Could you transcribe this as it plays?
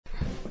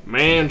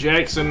Man,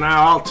 Jackson,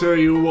 now I'll tell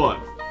you what.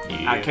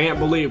 Yeah. I can't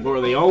believe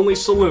we're the only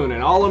saloon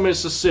in all of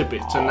Mississippi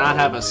to not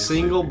have a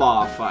single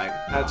bar fight.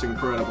 That's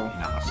incredible.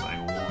 Not a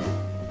single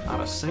one. Not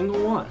a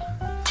single one.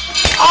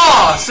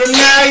 Oh, so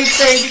now you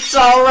think it's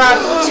alright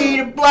to cheat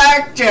at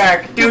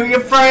blackjack, do you,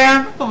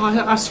 friend? Oh,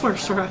 I swear,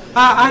 sir,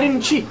 I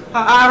didn't cheat.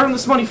 I earned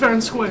this money fair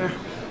and square.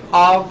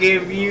 I'll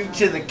give you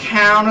to the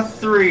count of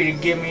 3 to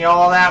give me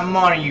all that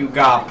money you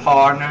got,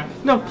 partner.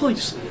 No,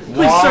 please. Please,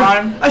 1,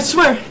 sir. I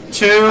swear.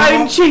 2, I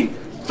didn't cheat.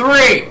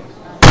 3.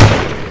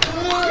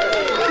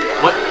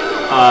 What?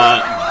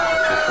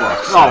 For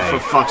fuck's Oh, sake. for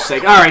fuck's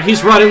sake. Alright,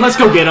 he's running. Let's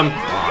go get him.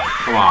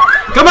 Come on.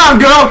 Come on,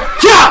 girl.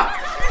 Yeah!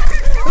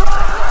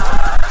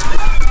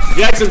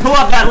 Jackson, pull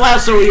up that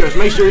lasso of yours.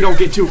 Make sure you don't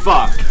get too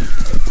far.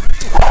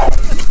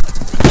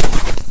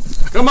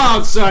 Come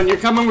on, son. You're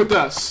coming with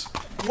us.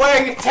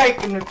 Where you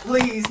taking me,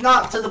 please?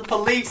 Not to the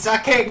police. I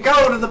can't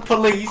go to the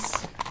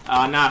police.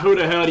 Now, who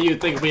the hell do you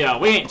think we are?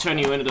 We ain't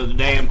turning you into the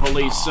damn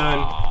police,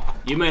 son.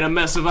 You made a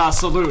mess of our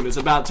saloon. It's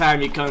about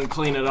time you come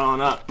clean it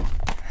on up.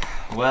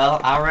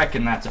 Well, I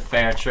reckon that's a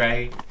fair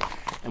trade.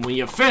 And when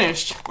you're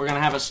finished, we're gonna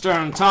have a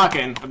stern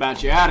talking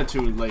about your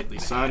attitude lately,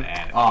 son.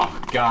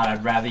 Oh, God,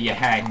 I'd rather you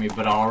hang me,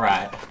 but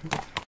alright.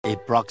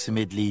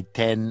 Approximately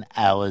 10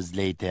 hours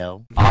later.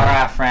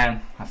 Alright, friend.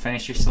 I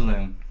finished your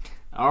saloon.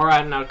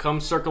 Alright, now come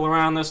circle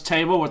around this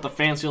table with the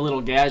fancy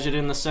little gadget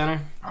in the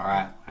center.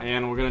 Alright.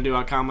 And we're gonna do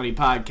our comedy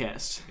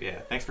podcast.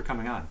 Yeah, thanks for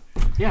coming on.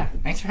 Yeah.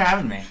 Thanks for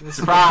having me.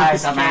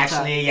 Surprise, I'm Kale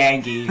actually a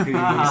Yankee who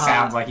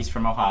sounds like he's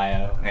from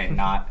Ohio and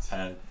not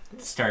a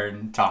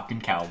stern talking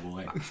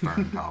cowboy.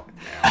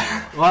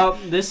 Well,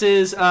 this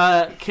is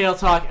Kale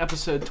Talk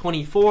episode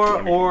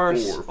 24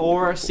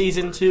 or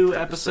season 2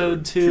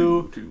 episode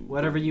 2,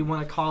 whatever you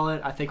want to call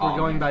it. I think we're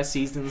going by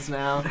seasons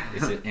now.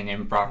 Is it an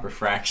improper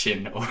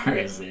fraction or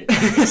is it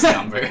a mixed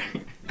number?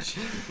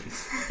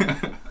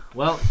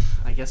 Well,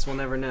 I guess we'll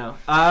never know.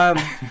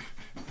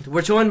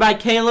 We're joined by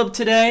Caleb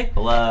today.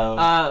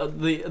 Hello.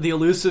 The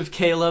elusive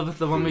Caleb,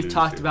 the one we've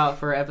talked about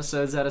for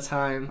episodes at a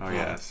time. Oh,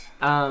 yes.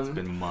 It's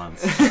been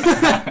months.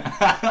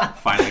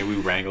 Finally, we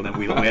wrangled him.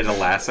 We had to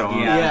lasso him.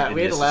 Yeah,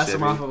 we had to lasso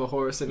him off of a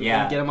horse and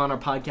get him on our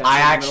podcast.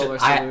 I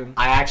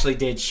actually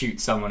did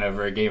shoot someone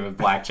over a game of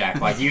blackjack.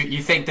 Like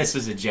you think this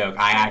was a joke?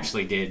 I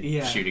actually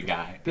did shoot a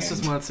guy. This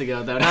was months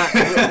ago, though.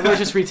 We're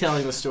just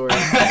retelling the story.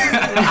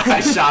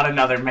 I shot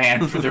another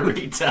man for the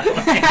retelling.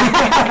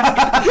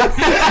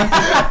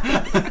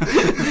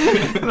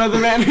 Another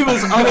man who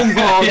was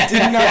uninvolved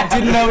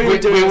didn't know we were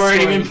doing. We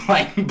weren't even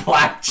playing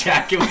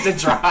blackjack. It was a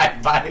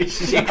drive-by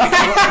shoot. Oh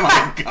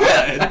my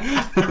god.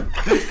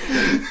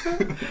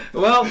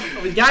 Well,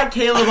 we got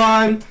Caleb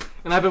on,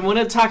 and I've been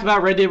wanting to talk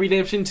about Red Dead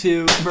Redemption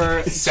 2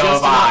 for just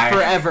about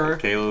forever.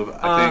 Caleb,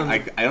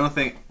 I don't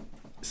think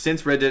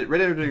since Red Dead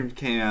Redemption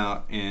came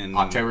out in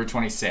October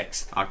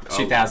 26th,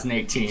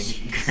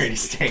 2018,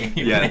 greatest day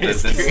in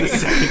that's history.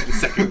 the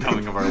second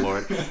coming of our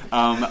Lord.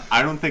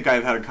 I don't think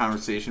I've had a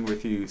conversation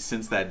with you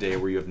since that day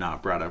where you have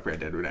not brought up Red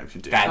Dead Redemption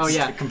 2.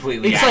 That's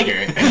completely it's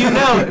accurate.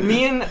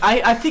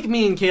 Like, I think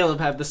me and Caleb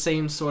have the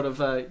same sort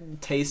of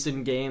taste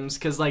in games,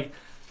 because like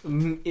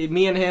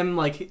me and him,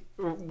 like,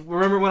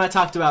 remember when I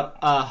talked about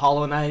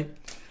Hollow Knight?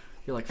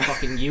 You're like,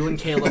 fucking you and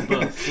Caleb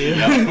both, dude.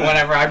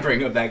 Whenever I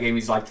bring up that game,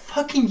 he's like,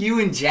 fucking you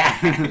and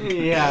Jack.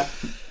 Yeah.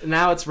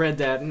 Now it's Red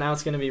Dead. Now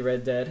it's going to be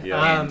Red Dead.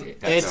 Yeah,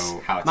 it's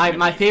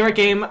my favorite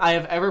game I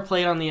have ever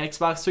played on the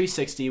Xbox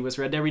 360 was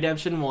Red Dead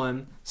Redemption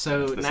 1.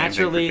 So it's the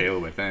naturally, same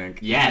thing for Caleb, I think.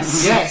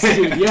 Yes,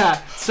 dude,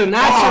 yeah. So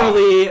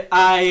naturally,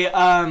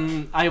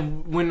 I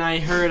when I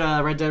heard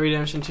Red Dead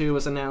Redemption 2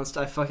 was announced,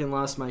 I fucking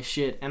lost my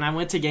shit, and I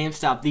went to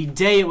GameStop the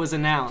day it was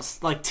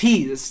announced, like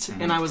teased,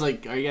 and I was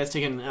like, "Are you guys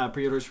taking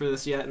pre-orders for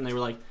this yet?" And they were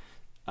like,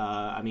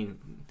 I mean,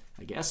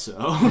 I guess so.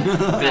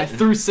 I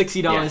threw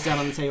 $60 down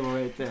on the table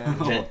right there.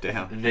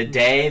 Damn. The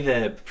day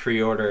the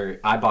pre-order,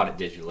 I bought it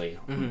digitally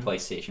on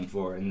PlayStation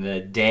 4, and the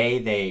day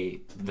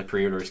the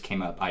pre-orders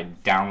came up, I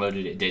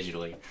downloaded it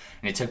digitally,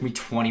 and it took me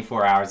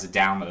 24 hours to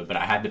download, but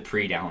I had the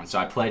pre-download, so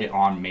I played it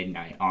on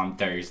midnight on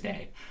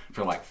Thursday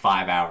for like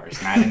 5 hours,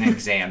 and I had an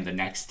exam the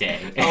next day.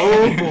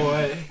 Oh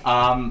boy.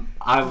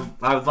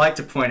 I would like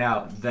to point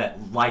out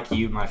that, like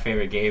you, my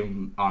favorite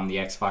game on the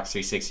Xbox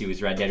 360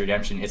 was Red Dead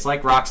Redemption. It's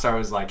like Rockstar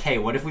was like, hey,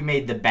 what if we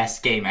made the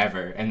best game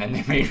ever? And then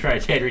they made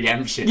Red Dead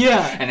Redemption.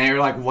 Yeah. And they were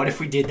like, what if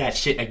we did that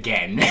shit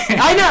again?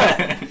 I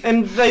know!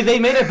 And they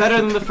made it better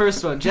than the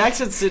first one.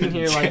 Jackson's sitting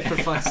here like, for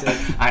fuck's sake.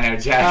 I know,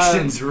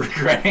 Jackson's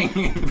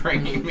regretting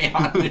bringing me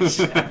on this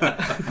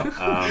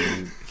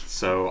show.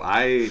 So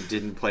I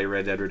didn't play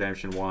Red Dead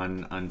Redemption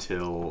 1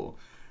 until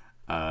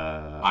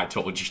I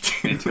told you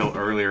to. until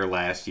earlier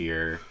last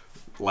year,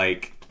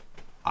 like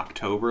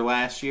September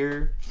last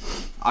year,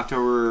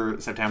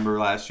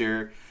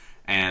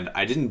 and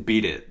I didn't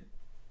beat it.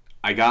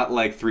 I got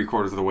like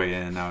 3/4 of the way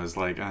in. I was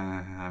like,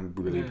 I'm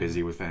really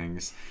busy with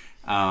things,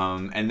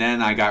 and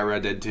then I got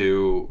Red Dead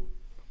 2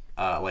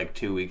 like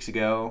 2 weeks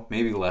ago,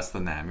 maybe less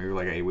than that, maybe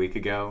like a week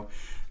ago.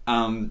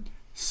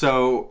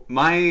 So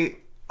my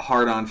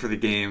hard on for the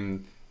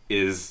game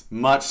is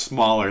much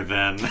smaller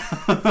than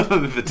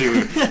the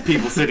two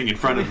people sitting in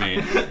front of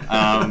me.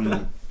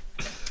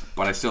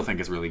 But I still think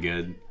it's really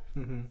good.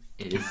 Mm-hmm.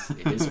 It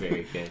is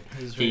very good.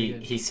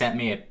 He sent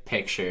me a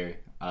picture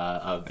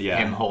of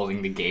him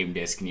holding the game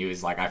disc, and he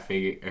was like, I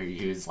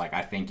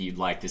think you'd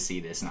like to see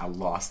this, and I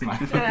lost my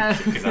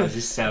because I was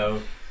just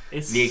so.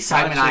 The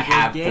excitement I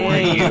have for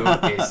you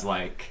is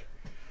like,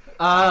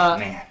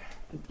 man.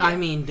 I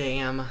mean,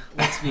 damn.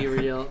 Let's be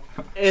real.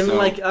 And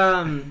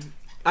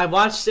I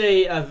watched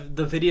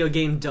the video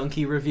game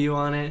Donkey review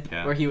on it,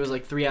 where he was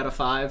like 3 out of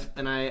 5,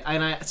 and I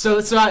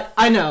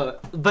know,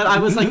 but I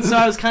was like, so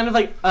I was kind of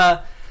like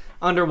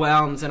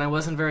underwhelmed, and I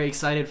wasn't very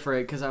excited for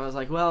it because I was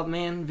like, well,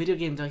 man, video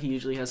game Donkey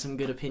usually has some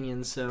good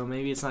opinions, so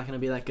maybe it's not going to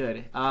be that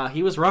good.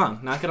 He was wrong.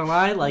 Not gonna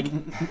lie, like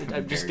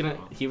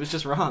he was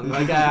just wrong.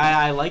 Like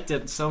I liked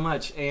it so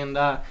much, and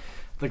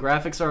the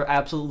graphics are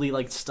absolutely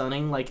like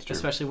stunning, like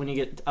especially when you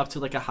get up to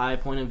like a high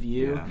point of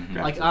view.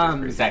 Yeah, like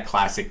it's that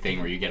classic thing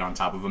where you get on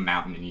top of a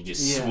mountain and you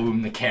just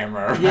swoon the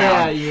camera around.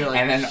 Yeah, you're like,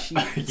 and then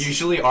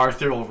usually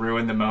Arthur will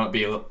ruin the moment,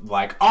 be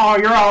like, "Oh,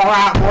 you're all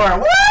right, boy!"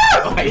 Woo!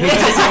 Like,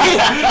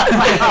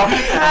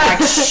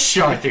 shh,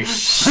 Arthur.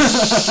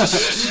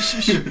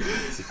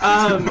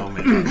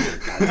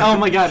 Oh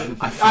my god,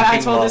 I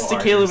told this to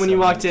Caleb when you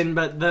walked in,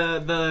 but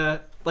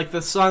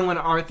the song when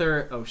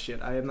Arthur... Oh, shit.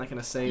 I am not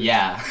going to say...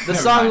 Yeah. The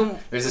song...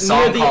 There's a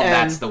song called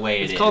That's the Way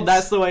It Is. It's called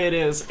That's the Way It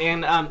Is.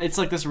 And it's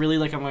like this really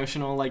like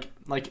emotional... Like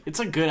it's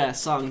a good-ass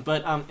song.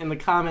 But in the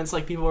comments,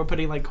 like people were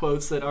putting like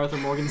quotes that Arthur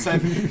Morgan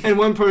said. And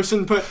one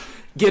person put,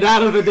 "Get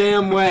out of the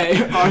damn way,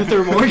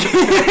 Arthur Morgan."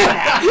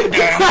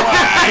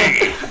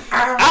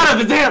 Out of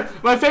the damn...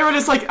 My favorite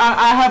is like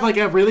I have like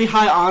a really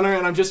high honor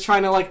and I'm just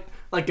trying to like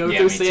go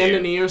through Saint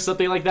Denis or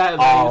something like that.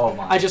 And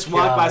I just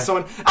walk by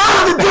someone,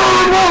 out of the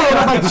damn way! And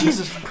I'm like,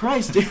 Jesus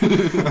Christ, dude.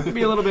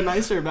 Be a little bit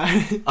nicer about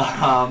it.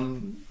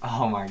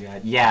 Oh my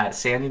god. Yeah,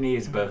 Saint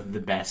Denis is both the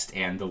best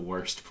and the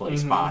worst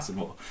place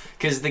possible.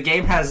 Because the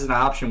game has an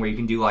option where you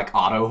can do like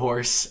auto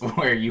horse,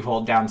 where you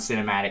hold down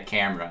cinematic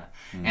camera.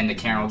 And the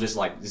camera will just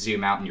like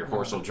zoom out and your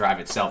horse will drive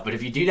itself. But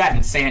if you do that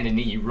in Saint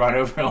Denis, you run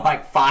over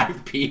like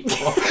 5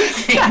 people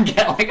and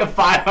get like a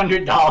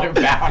 $500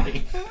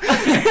 bounty.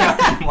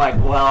 I'm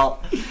like,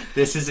 well,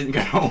 this isn't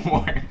gonna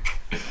work.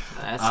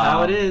 That's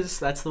how it is.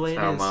 That's the way it is.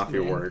 How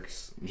Mafia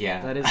works.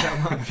 Yeah. That is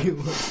how Mafia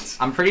works.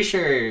 I'm pretty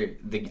sure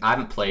I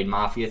haven't played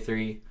Mafia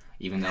 3.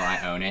 Even though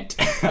I own it,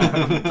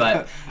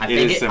 but I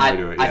think it's similar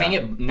to it.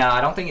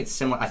 I don't think it's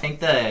similar. I think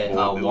the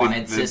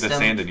wanted system. The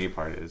Saint Denis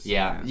part is.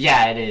 Yeah,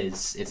 it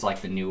is. It's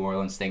like the New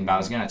Orleans thing. But I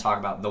was going to talk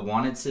about the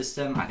wanted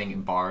system. I think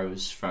it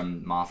borrows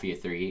from Mafia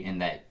 3 in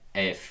that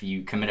if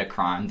you commit a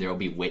crime, there will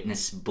be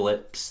witness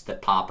blips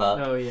that pop up.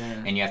 Oh yeah.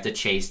 And you have to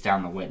chase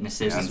down the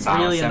witnesses and it's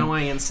silence really them.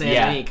 annoying in Saint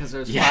Denis because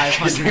there's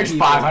 500 there's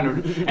people.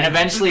 500, and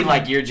eventually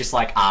like you're just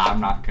like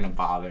I'm not gonna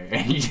bother,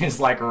 and you just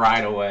like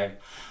ride away.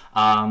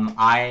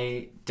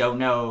 I don't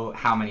know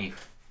how many.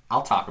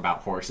 I'll talk about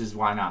horses.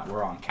 Why not?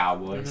 We're on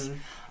Cowboys.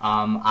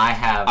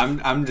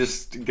 I'm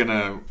just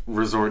gonna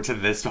resort to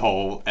this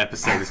whole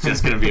episode. It's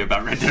just gonna be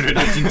about Red Dead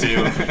Redemption 2.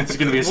 It's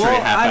gonna be a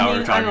straight half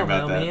hour talking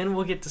about that. Man,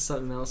 we'll get to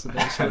something else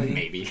eventually.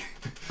 Maybe.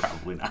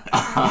 Probably not.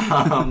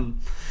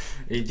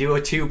 You do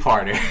a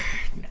 2-parter.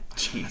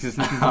 Jesus.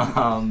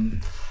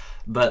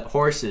 But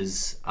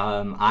horses.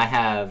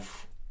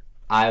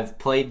 I've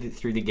played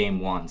through the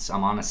game once.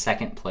 I'm on a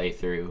second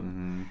playthrough,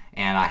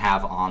 and I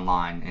have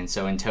online. And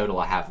so in total,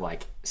 I have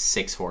like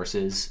 6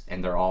 horses,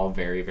 and they're all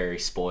very, very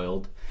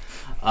spoiled.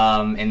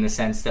 In the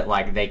sense that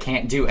like they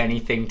can't do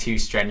anything too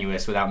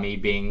strenuous without me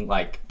being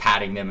like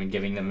patting them and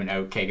giving them an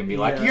okay and be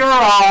like, "You're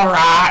all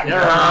right,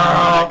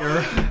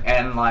 girl."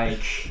 And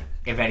like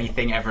if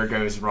anything ever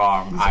goes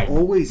wrong, I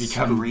always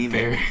become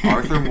screaming.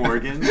 Arthur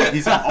Morgan,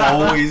 he's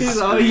always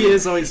he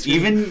is always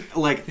screaming. Even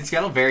like he's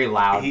got a very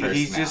loud personality.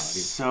 He's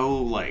just so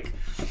like.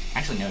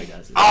 Actually, no, he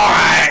does. All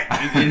right,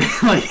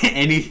 like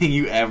anything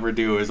you ever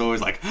do is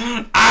always like,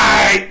 all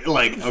right,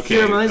 like okay.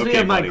 He reminds me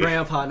of my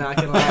grandpa. Not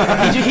gonna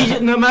lie. He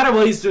no matter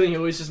what he's doing, he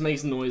always just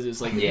makes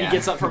noises. Like he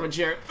gets up from a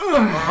chair.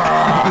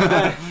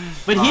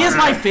 But he is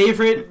my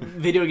favorite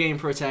video game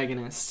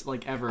protagonist,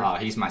 like ever. Oh,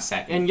 he's my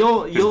second. And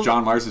you'll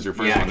John Marston's your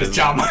first one. Yeah, because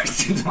John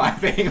Marston's my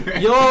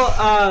favorite.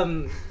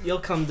 You'll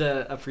come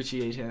to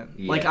appreciate him.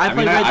 Yeah. Like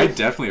I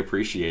definitely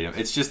appreciate him.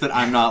 It's just that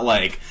I'm not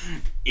like,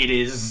 it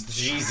is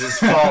Jesus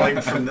falling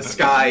from the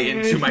sky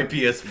into my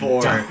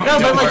PS4. No,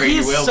 but like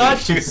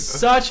he's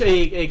such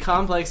a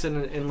complex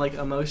and like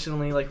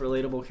emotionally like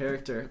relatable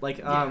character. Like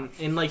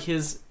in like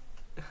his.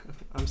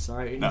 I'm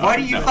sorry. No, what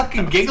are you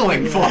fucking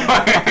giggling for?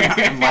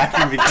 I'm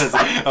laughing because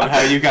of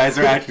how you guys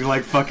are acting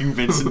like fucking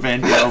Vincent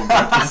Van Gogh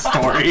about the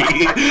story.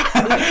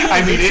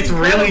 I mean, it's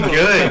really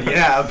good,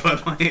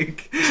 but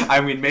like,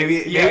 I mean, maybe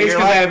it's because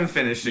I haven't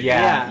finished it.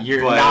 Yeah,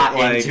 you're not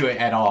into it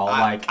at all.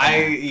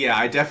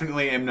 I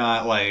definitely am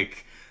not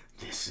like,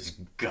 this is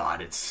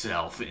God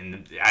itself,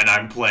 and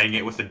I'm playing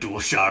it with the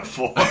DualShock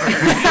 4.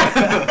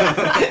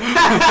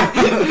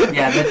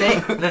 Yeah,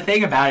 the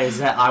thing about it is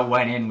that I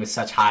went in with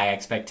such high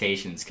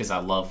expectations because I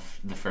love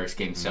the first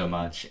game so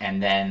much,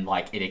 and then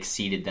like it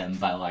exceeded them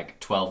by like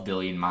 12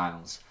 billion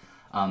miles.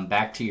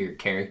 Back to your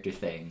character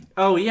thing.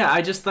 Oh yeah,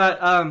 I just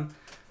thought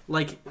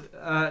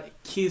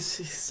he's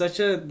such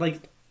a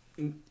like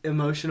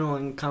emotional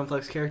and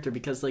complex character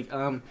because like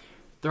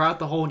throughout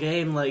the whole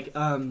game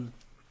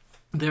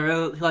there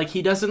are, like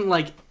he doesn't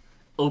like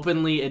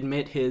openly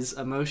admit his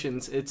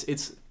emotions.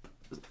 It's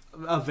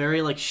a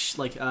very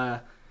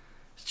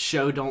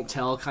show don't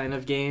tell kind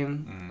of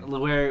game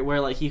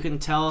where like you can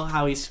tell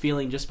how he's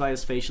feeling just by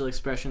his facial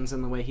expressions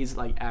and the way he's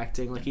like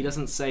acting. Like he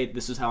doesn't say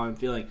this is how I'm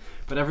feeling,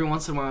 but every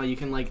once in a while you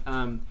can like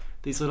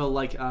these little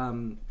like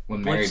when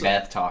Mary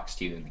Beth talks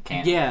to you in the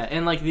camp. Yeah,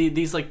 and like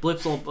these like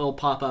blips will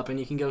pop up and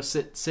you can go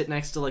sit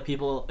next to like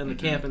people in the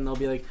camp and they'll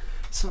be like,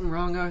 something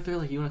wrong, Arthur?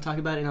 Like you want to talk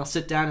about it? And I'll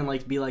sit down and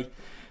like be like,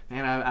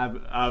 man,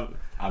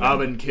 I've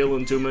been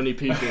killing too many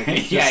people.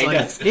 Yeah, he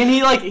does.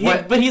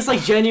 And but he's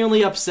like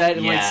genuinely upset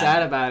and like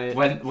sad about it.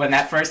 When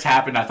that first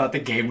happened, I thought the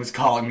game was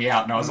calling me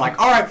out, and I was like,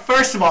 all right,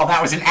 first of all,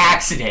 that was an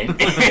accident.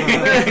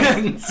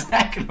 And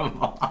second of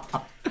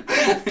all,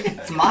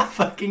 it's my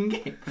fucking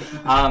game.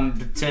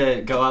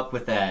 To go up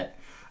with that,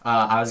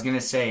 I was gonna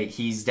say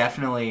he's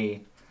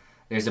definitely.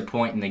 There's a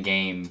point in the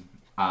game.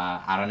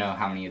 I don't know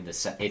how many of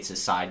it's a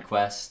side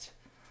quest.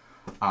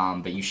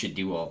 But you should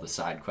do all the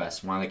side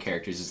quests. One of the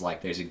characters is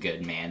like, there's a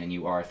good man in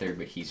you, Arthur,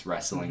 but he's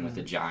wrestling with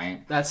a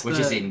giant, which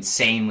is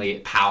insanely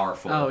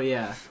powerful. Oh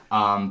yeah.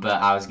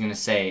 But I was gonna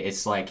say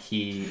it's like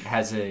he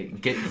has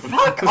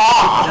fuck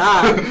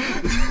off.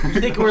 I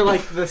think we're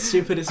like the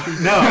stupidest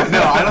people. No,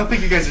 I don't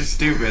think you guys are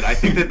stupid. I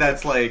think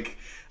that's like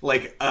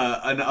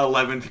an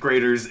 11th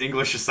grader's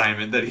English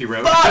assignment that he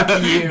wrote.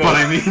 Fuck you. But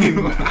I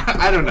mean,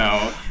 I don't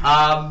know.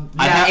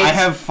 I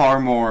have far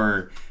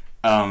more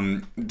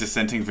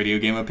dissenting video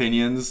game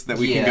opinions that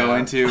we can go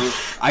into.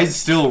 I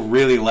still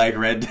really like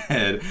Red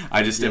Dead.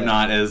 I just am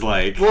not as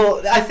like.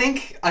 Well, I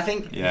think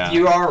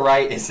you are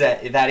right. Is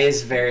that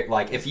is very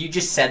like if you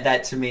just said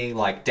that to me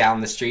like down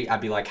the street,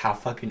 I'd be like, how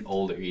fucking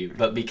old are you?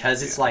 But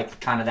because it's like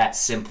kind of that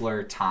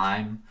simpler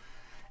time,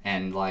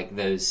 and like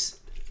those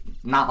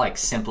not like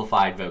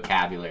simplified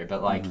vocabulary,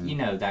 but like you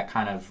know that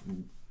kind of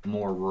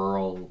more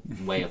rural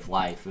way of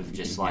life of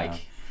just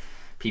like.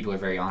 People are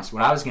very honest.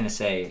 What I was going to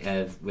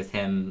say with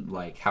him,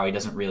 like how he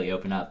doesn't really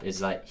open up,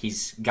 is like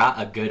he's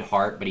got a good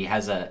heart, but he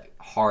has a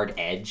hard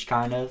edge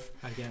kind of,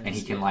 and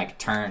he can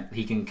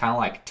kind of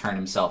like turn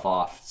himself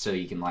off so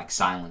he can like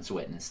silence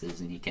witnesses,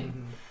 and he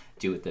can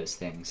do with those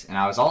things. And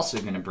I was also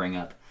going to bring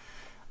up,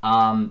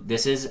 I'm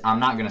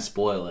not going to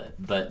spoil it,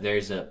 but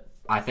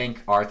I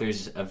think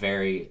Arthur's a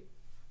very,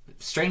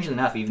 strangely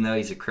enough, even though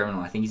he's a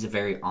criminal, I think he's a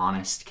very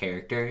honest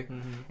character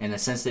in the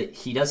sense that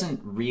he doesn't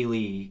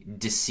really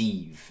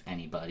deceive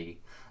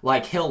anybody.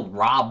 Like, he'll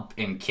rob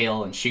and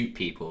kill and shoot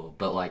people,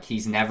 but, like,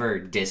 he's never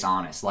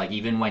dishonest. Like,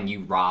 even when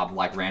you rob,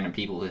 like, random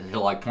people,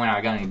 he'll, like, point out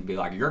a gun and be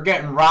like, you're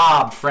getting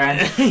robbed, friend.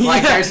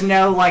 Like, there's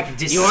no, like,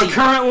 deceit. You are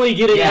currently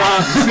getting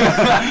robbed.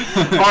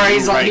 Or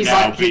he's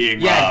like,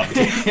 being robbed.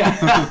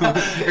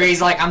 Or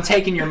he's like, I'm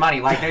taking your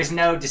money. Like, there's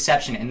no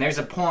deception. And there's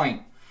a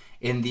point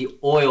in the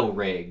oil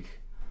rig.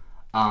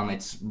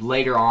 It's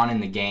later on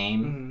in the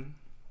game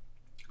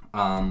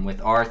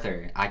with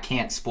Arthur. I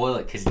can't spoil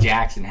it because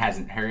Jackson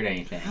hasn't heard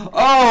anything.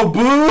 Oh,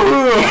 boo!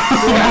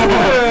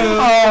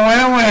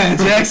 Oh, when?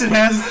 Jackson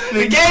has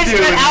the game's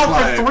been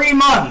out for 3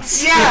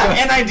 months. Yeah,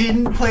 and I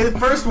didn't play the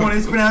first one.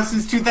 It's been out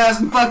since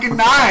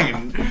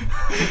 2009.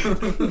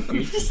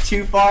 You're just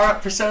too far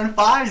up Persona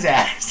 5's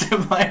ass to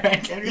play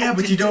Red Dead. Yeah,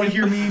 but you don't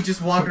hear me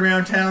just walking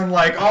around town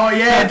like, oh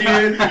yeah,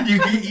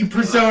 dude, you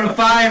Persona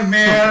 5,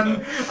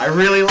 man. I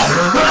really like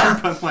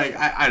it. But like,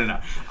 I don't know.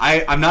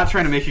 I'm not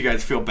trying to make you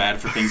guys feel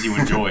bad for things you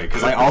enjoy,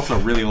 because I also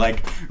really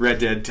like Red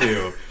Dead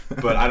 2.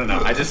 But I don't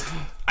know.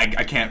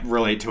 I can't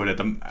relate to it at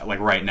the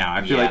right now.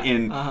 I feel like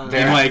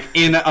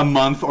in a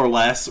month or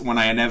less, when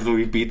I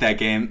inevitably beat that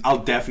game, I'll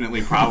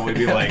definitely probably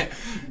be like,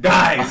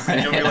 guys,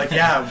 and you'll be like,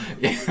 yeah,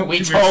 we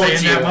told you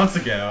that months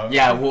ago.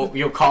 Yeah,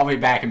 you'll call me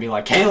back and be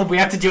like, Caleb, we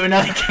have to do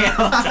another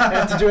Caleb. I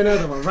have to do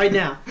another one right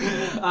now.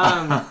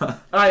 All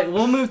right,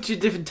 we'll move to a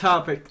different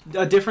topic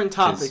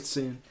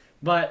soon.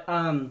 But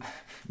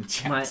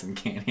Jackson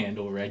can't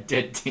handle Red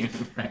Dead 2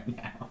 right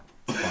now.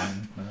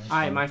 Fun. All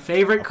right, my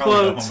favorite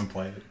quote.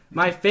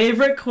 My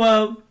favorite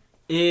quote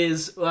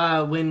is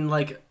when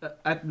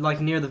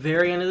near the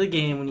very end of the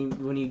game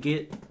when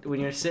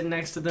you're sitting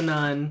next to the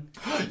nun.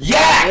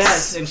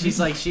 Yes. And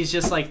she's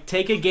just like,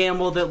 take a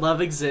gamble that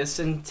love exists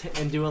and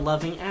do a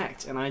loving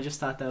act. And I just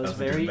thought that was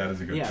very. That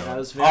is a good quote. That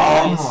was very.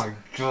 Oh my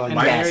god!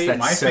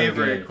 My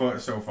favorite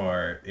quote so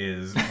far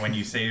is when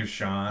you save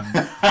Sean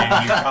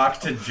and you talk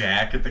to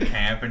Jack at the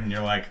camp and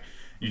you're like,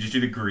 You just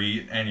do the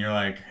greet, and you're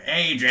like,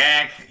 "Hey,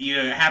 Jack, you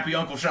happy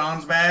Uncle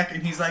Sean's back?"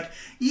 And he's like,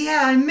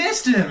 "Yeah, I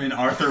missed him." And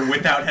Arthur,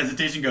 without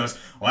hesitation, goes,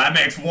 "Well, that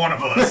makes one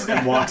of us,"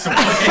 and walks away.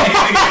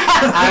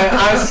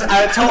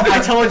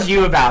 I told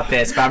you about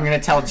this, but I'm gonna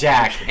tell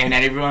Jack and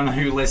everyone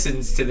who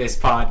listens to this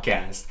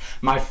podcast.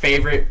 My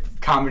favorite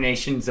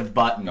combinations of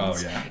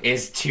buttons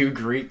is 2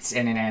 greets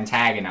and an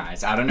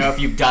antagonize. I don't know if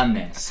you've done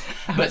this,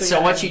 but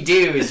so what you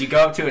do is you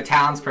go up to a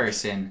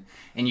townsperson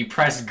and you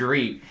press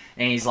greet,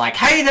 and he's like,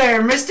 "Hey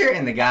there, mister,"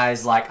 and the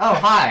guy's like, "Oh,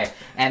 hi,"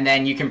 and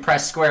then you can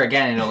press square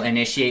again, and it'll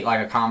initiate like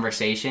a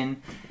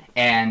conversation,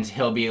 and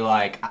he'll be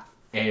like,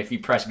 if you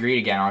press greet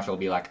again, Arthur will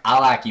be like, "I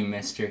like you,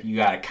 mister. You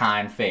got a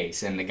kind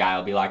face," and the guy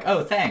will be like,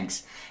 "Oh,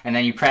 thanks." And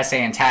then you press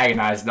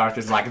antagonize, and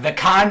Arthur's like, "The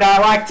kind I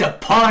like to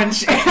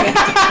punch," and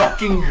it's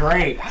fucking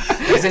great.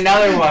 There's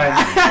another one,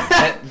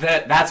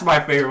 that's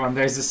my favorite one.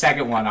 There's a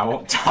second one, I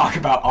won't talk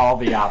about all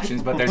the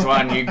options, but there's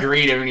one, you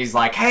greet him, and he's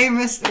like, "Hey,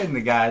 mister," and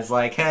the guy's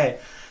like, "Hey."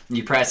 And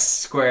you press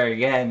square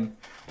again,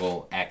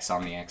 well, X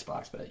on the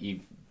Xbox, but you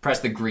press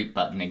the greet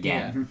button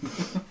again.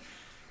 Yeah.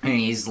 And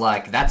he's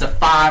like, "That's a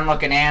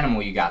fine-looking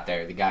animal you got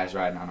there." The guy's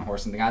riding on a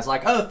horse, and the guy's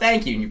like, "Oh,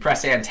 thank you." And you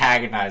press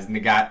antagonize,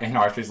 and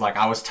Arthur's like,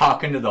 "I was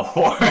talking to the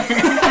horse."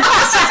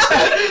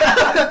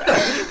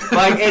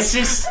 Like, it's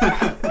just,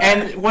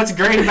 and what's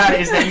great about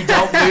it is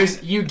that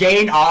you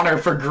gain honor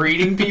for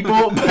greeting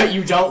people, but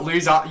you don't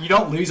lose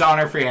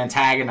honor for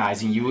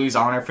antagonizing. You lose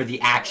honor for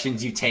the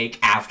actions you take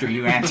after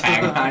you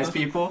antagonize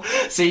people.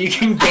 So you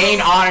can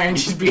gain honor and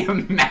just be a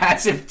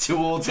massive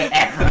tool to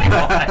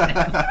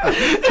everyone.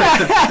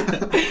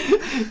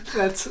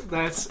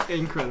 That's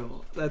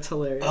incredible. That's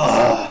hilarious.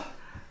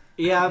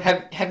 Yeah.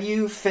 Have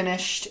you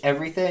finished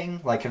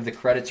everything? Like, have the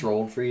credits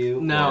rolled for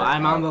you? No,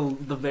 I'm on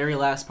the very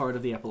last part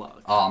of the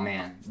epilogue. Oh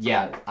man,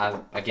 yeah.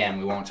 Again,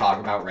 we won't talk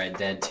about Red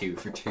Dead 2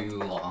 for too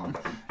long.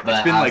 But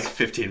it's been like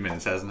 15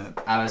 minutes, hasn't it?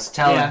 I was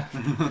telling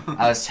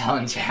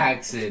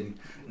Jackson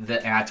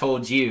that, and I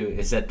told you,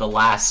 is that the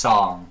last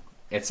song,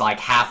 it's like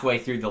halfway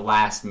through the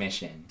last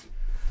mission,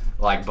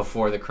 like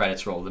before the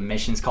credits roll. The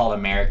mission's called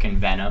American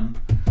Venom,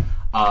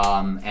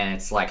 and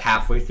it's like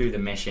halfway through the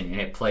mission,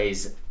 and it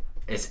plays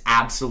this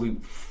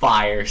absolute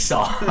fire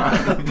song.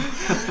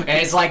 And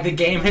it's like the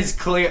game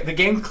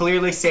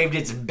clearly saved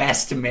its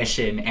best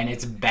mission and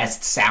its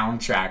best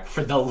soundtrack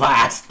for the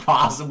last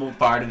possible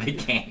part of the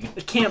game.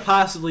 It can't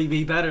possibly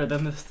be better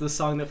than the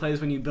song that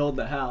plays when you build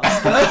the house.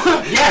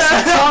 Yes,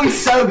 that song's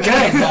so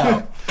good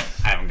though.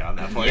 I haven't gotten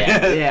that far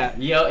yet.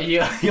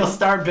 Yeah. You'll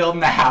start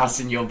building the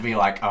house and you'll be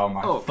like, "Oh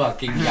my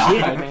fucking god!"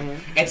 Shit,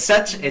 man. It's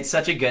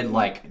such a good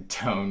like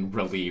tone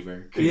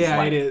reliever. Yeah,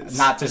 like, it is.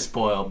 Not to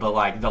spoil, but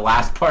like the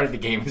last part of the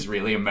game is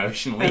really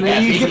emotionally and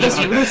then heavy. you get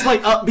this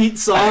like upbeat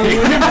song.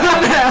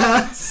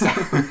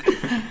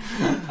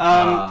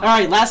 All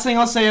right, last thing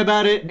I'll say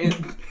about it.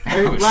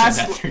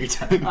 Last 3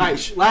 times. All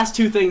right, last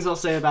 2 things I'll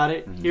say about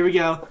it. Here we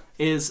go.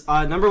 Is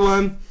number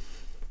 1.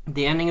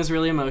 The ending is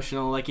really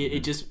emotional. Like I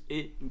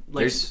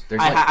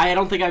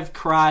don't think I've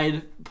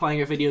cried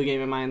playing a video game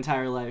in my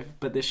entire life,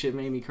 but this shit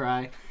made me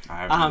cry.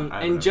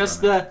 And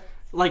just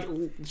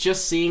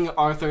just seeing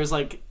Arthur's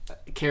like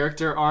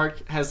character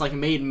arc has like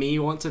made me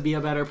want to be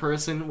a better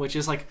person, which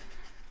is like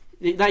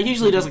that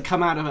usually doesn't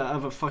come out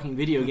of a fucking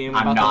video game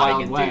about the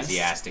Wild West.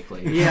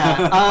 Enthusiastically.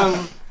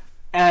 Yeah.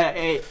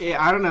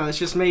 I don't know. It's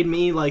just made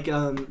me like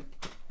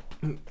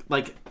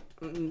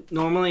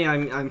normally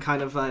I'm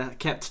kind of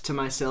kept to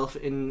myself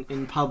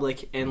in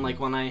public, and like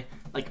when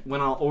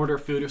I'll order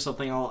food or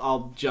something,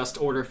 I'll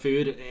just order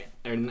food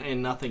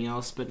and nothing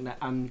else. But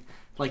I'm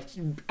like,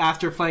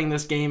 after playing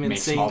this game and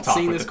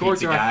seeing this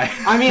character,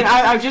 I mean,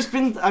 I've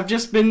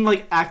just been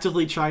like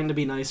actively trying to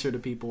be nicer to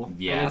people.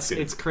 Yeah, and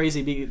it's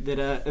crazy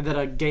that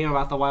a game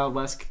about the Wild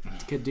West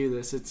could do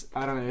this.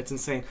 I don't know, it's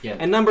insane. Yeah.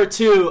 And number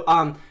 2,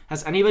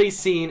 has anybody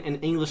seen An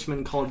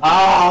Englishman Called Gabe?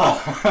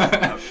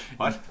 Oh,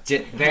 what?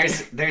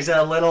 There's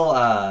a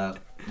little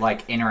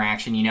like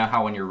interaction. You know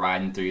how when you're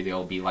riding through,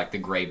 there'll be like the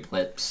gray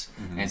blips,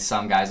 and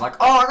some guy's like,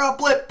 "Oh, I got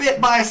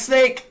bit by a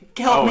snake.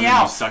 Help me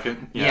out." You suck it?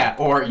 Yeah,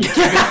 or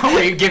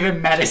you give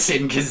him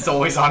medicine because it's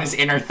always on his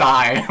inner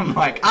thigh. I'm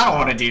like, I don't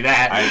want to do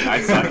that.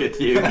 I suck it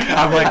to you.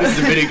 I'm like, this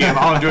is a video game.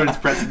 All I'm doing is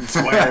pressing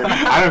square.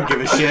 I don't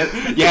give a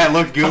shit. Yeah, it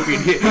looked goofy.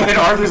 And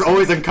Arthur's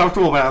always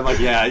uncomfortable, but I'm like,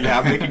 yeah,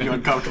 I'm making you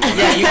uncomfortable.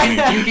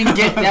 Yeah, you can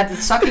get that.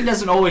 Sucking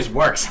doesn't always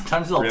work.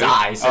 Sometimes they'll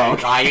die. So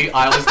I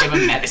always give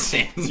them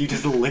medicine. So you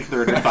just lick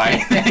their inner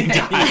thigh and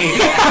die.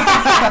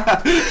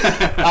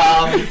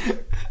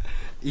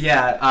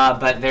 Yeah,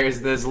 but there's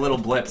those little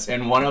blips,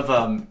 and one of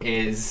them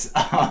is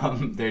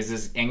there's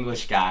this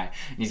English guy,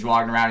 and he's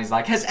walking around. He's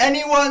like, "Has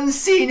anyone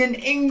seen an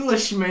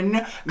Englishman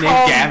called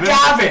Gavin?"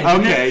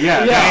 Okay,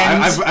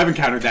 yeah. I've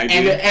encountered that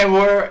dude.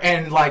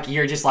 And like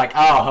you're just like,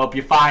 "Oh, hope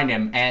you find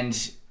him." And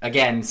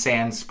again,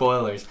 sans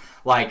spoilers,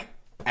 like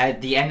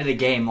at the end of the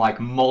game, like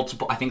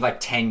multiple, I think like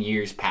 10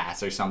 years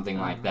pass or something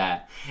like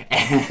that.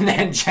 And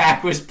then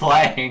Jack was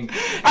playing,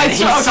 and he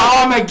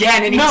saw him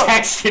again, and he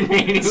texted me,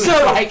 and he was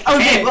like,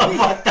 Caleb,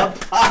 what the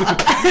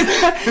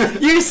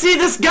fuck? You see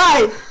this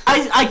guy,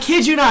 I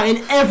kid you not,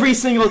 in every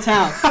single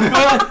town.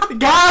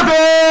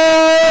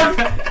 Gavin!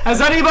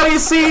 Has anybody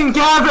seen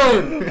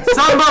Gavin?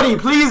 Somebody,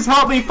 please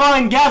help me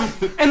find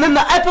Gavin. And then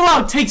the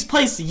epilogue takes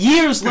place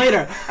years later,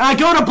 and I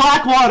go to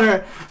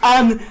Blackwater,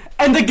 and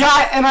the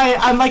guy, and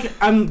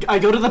I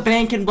go to the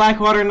bank in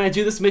Blackwater, and I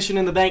do this mission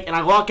in the bank, and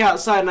I walk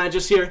outside, and I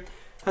just hear,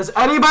 has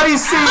anybody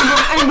seen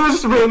an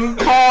Englishman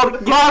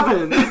called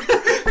Gavin?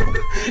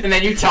 And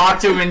then you talk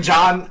to him,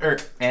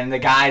 and the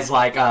guy's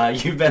like,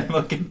 you've been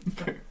looking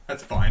for...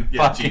 That's fine.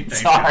 Yeah, gee,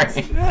 thanks, sorry. guys.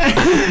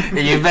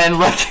 You've been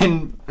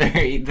looking,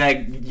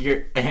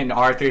 and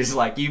Arthur's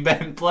like, you've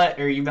been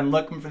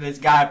looking for this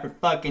guy for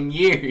fucking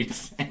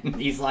years, and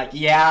he's like,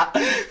 yeah.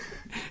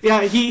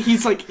 Yeah,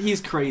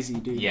 he's crazy,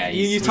 dude. Yeah,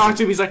 you talk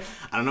to him, he's like,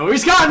 I don't know where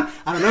he's gone.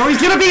 I don't know where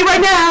he's gonna be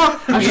right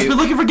now. I've just been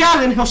looking for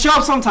Gavin. He'll show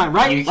up sometime,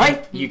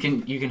 right? You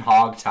can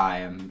hog tie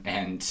him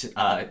and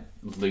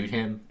loot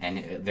him,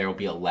 and there will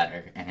be a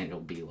letter, and it'll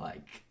be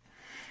like,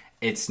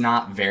 it's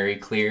not very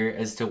clear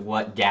as to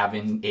what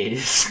Gavin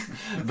is,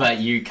 but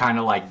you kind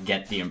of like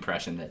get the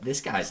impression that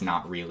this guy's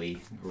not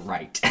really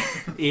right.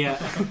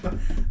 Yeah.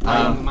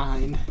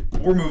 Mind.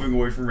 We're moving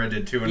away from Red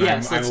Dead 2, and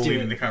Yes, I let's will do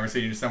leave it. the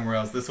conversation somewhere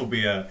else. This will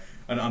be an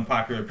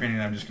unpopular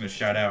opinion I'm just going to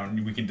shout out,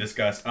 and we can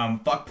discuss.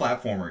 Fuck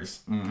platformers.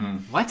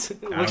 What?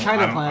 What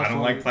kind of platform? I don't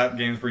like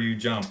games where you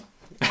jump.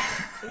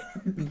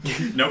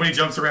 Nobody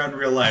jumps around in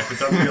real life.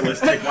 It's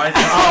unrealistic. Why is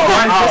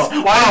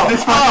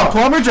this fucking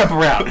plumber jump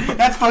around?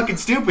 That's fucking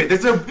stupid.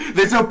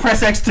 There's no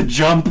press X to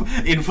jump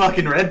in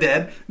fucking Red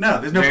Dead. No,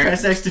 there's no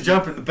press X to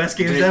jump in the best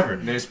games ever.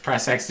 There's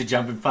press X to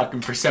jump in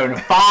fucking Persona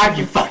 5,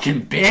 you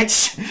fucking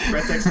bitch. It's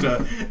press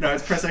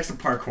X to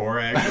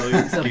parkour, actually.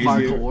 It's a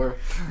parkour.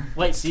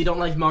 Wait, so you don't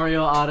like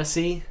Mario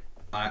Odyssey?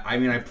 I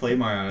mean, I played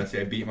Mario Odyssey.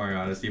 I beat Mario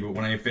Odyssey, but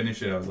when I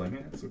finished it, I was like,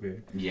 it's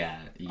okay. Yeah.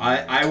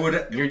 I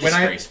would. You're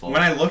disgraceful.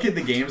 When I look at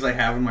the games I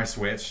have on my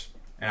Switch,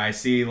 and I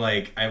see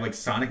I have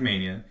Sonic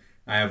Mania,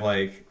 I have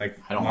like I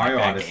don't Mario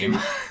like that Odyssey, game.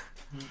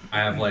 I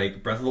have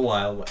Breath of the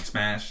Wild, like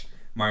Smash,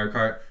 Mario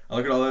Kart. I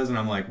look at all those and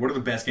I'm like, what are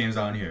the best games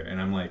on here?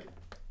 And I'm like,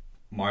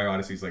 Mario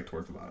Odyssey's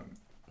towards the bottom.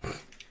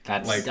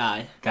 That's like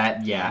die.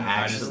 That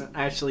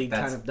Actually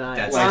kind of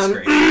died. That's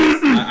great.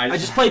 I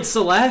just played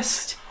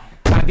Celeste.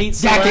 I beat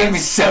Celeste. That game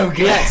is so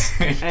good. Yes,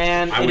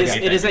 and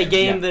it is a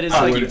game that is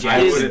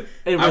ridiculous.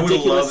 I've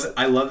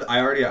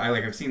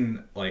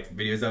seen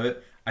videos of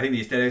it. I think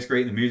the aesthetic's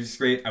great, the music's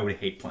great. I would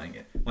hate playing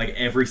it.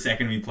 Every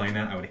second of me playing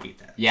that, I would hate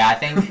that. Yeah, I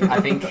think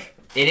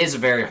it is a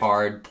very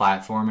hard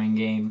platforming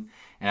game.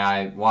 And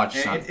I watched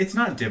it's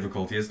not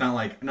difficulty. It's not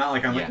like I'm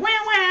like,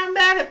 wham, I'm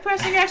bad at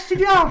pressing X to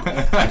jump.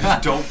 I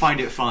just don't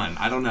find it fun.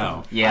 I don't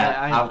know. Yeah,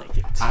 I like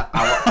it.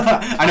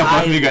 I know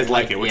both of you guys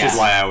like it, which is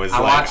why I was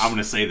I'm going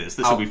to say this.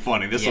 This will be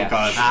funny. This will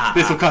cause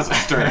a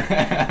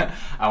stir.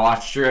 I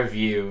watched a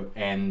review,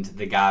 and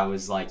the guy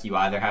was like, you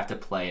either have to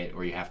play it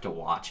or you have to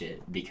watch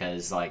it,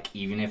 because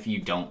even if you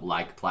don't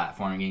like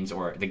platforming games,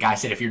 or the guy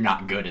said if you're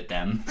not good at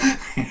them,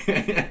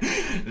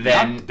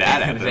 then not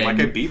bad at them. I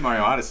beat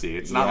Mario Odyssey.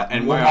 It's not,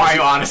 and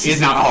Mario Odyssey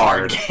is not a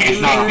hard game.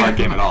 It's not a hard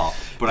game at all.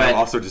 But I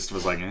also just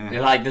was like,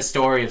 the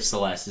story of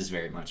Celeste is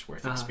very much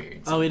worth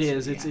experiencing. Oh, it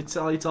is. It's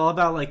all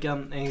about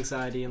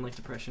anxiety and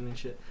depression and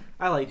shit.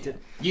 I liked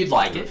it. You'd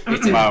like it.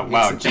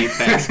 Wow, gee,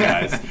 thanks,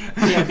 guys.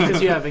 Yeah,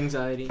 because you have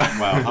anxiety.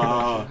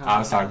 Wow. I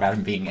was talking about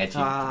him being edgy.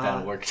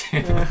 That'll work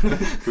too.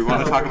 We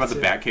want to talk about the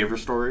Batcaver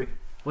story.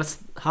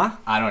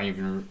 I don't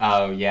even...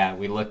 Oh, yeah,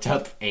 we looked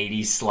up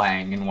 80s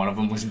slang, and one of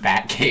them was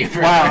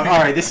Batcaver. Wow,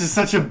 alright, this is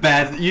such a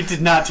bad... You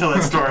did not tell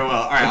that story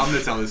well. Alright, I'm going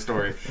to tell this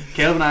story.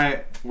 Caleb and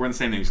I were in the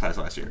same English class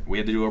last year. We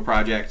had to do a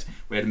project,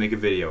 we had to make a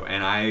video,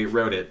 and I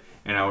wrote it,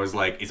 and I was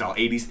like, it's all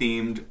 80s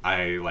themed,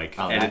 I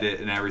edited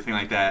it and everything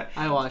like that.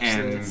 I watched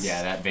it.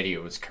 Yeah, that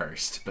video was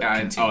cursed, but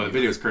the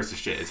video is cursed as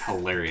shit. It's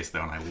hilarious,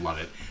 though, and I love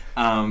it.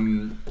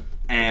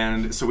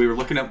 And so we were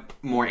looking up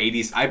more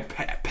 80s. I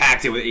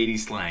packed it with 80s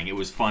slang. It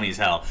was funny as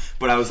hell.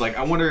 But I was like,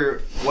 I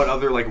wonder what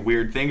other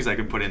weird things I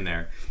could put in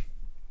there.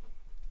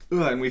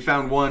 And we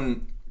found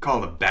one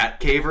called a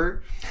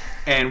Batcaver.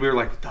 And we were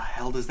like, what the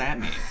hell does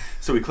that mean?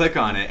 So we click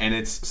on it, and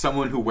it's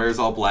someone who wears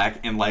all black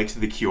and likes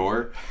The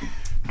Cure.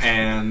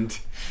 And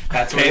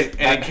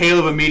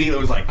Caleb immediately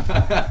was like,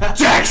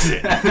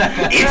 Jackson,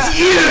 it's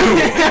you!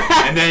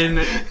 And then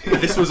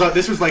this was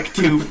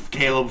 2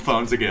 Caleb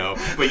phones ago,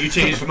 but you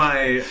changed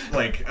my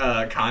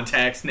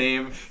contact's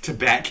name to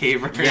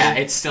Batcaver. Yeah,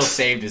 it's still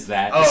saved as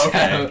that. Oh,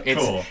 okay,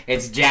 cool.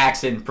 It's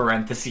Jackson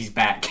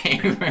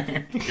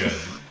 (Batcaver).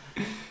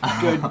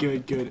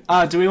 Good.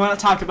 Do we want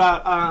to talk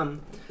about?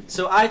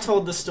 So I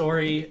told the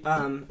story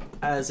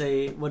as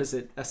a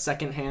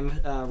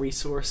secondhand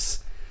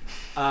resource.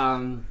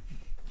 Of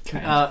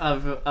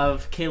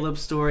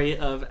Caleb's story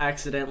of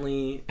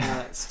accidentally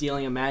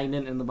stealing a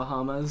magnet in the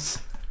Bahamas.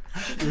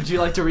 Would you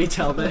like to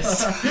retell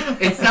this?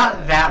 It's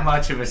not that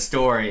much of a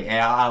story.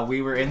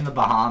 We were in the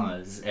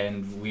Bahamas,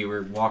 and we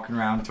were walking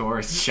around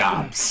tourist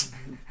shops.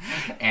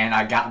 And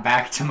I got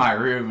back to my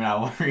room, and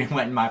I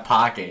went in my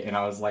pocket, and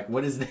I was like,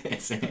 what is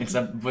this? And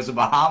it was a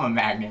Bahama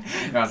magnet.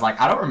 And I was like,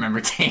 I don't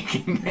remember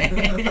taking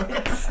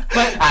this.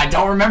 But I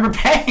don't remember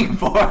paying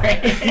for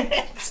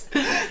it.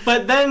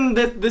 But then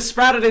this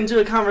sprouted into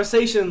a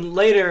conversation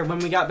later when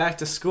we got back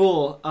to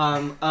school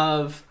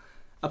of...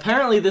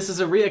 Apparently, this is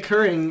a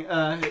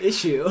reoccurring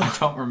issue. I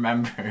don't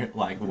remember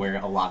like where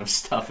a lot of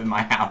stuff in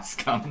my house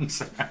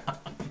comes from,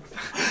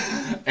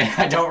 and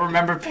I don't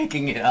remember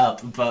picking it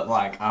up. But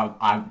like,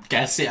 I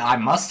guess I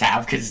must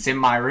have because it's in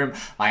my room.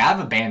 Like, I have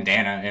a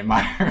bandana in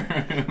my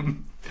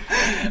room.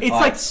 It's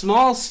like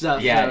small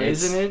stuff, yeah, though,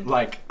 isn't it?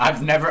 Like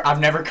I've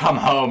never come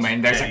home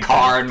and there's a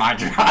car in my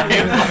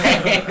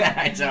driveway that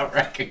I don't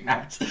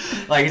recognize.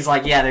 Like, it's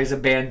like, yeah, there's a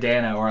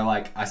bandana, or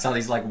like I saw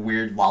these like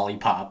weird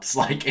lollipops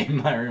like in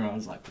my room. I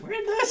was like, where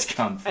did this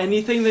come from?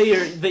 Anything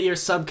that your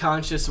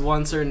subconscious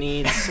wants or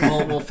needs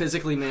will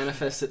physically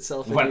manifest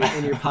itself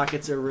in your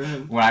pockets or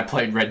room. When I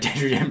played Red Dead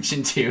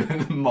Redemption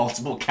 2,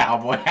 multiple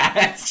cowboy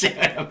hats showed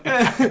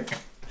up.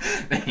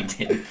 They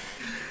did.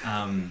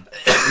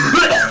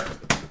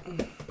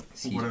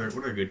 What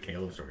other good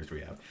Kale stories do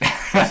we have?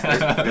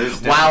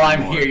 While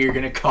I'm here, you're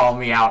going to call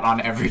me out on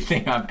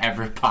everything I've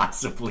ever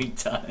possibly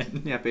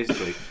done. Yeah,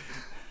 basically.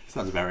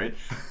 Sounds about right.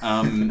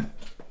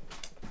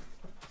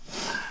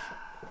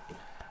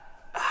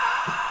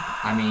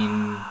 I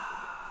mean,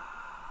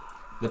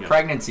 the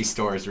pregnancy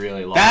story is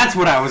really long. That's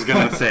what I was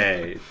going to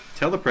say.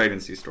 Tell the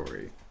pregnancy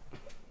story.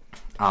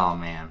 Oh,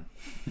 man.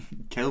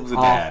 Caleb's a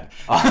dad.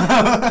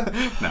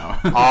 No.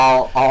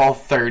 All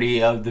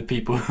 30 of the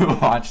people who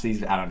watch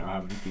these, I don't know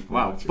how many people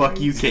Wow, watch fuck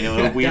these. you,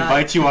 Caleb. We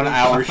invite you on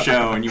our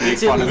show and you make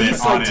It's fun at of it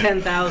least on like it.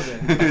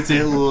 10,000. It's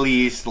at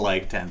least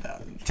like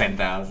 10,000.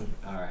 10,000.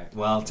 All right.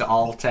 Well, to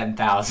all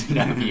 10,000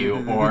 of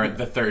you, or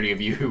the 30 of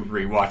you who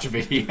rewatch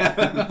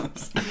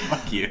videos.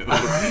 Fuck you.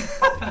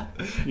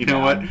 You know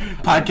what?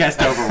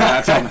 Podcast over. We're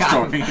not telling the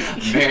story.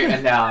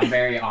 I'm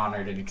very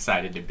honored and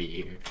excited to be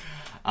here.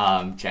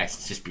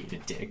 Jackson's just being a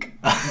dick.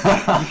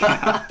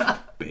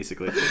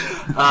 Basically.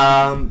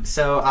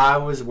 So I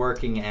was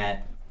working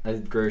at a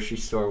grocery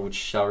store which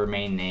shall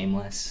remain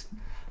nameless,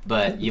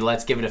 but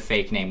let's give it a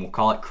fake name. We'll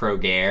call it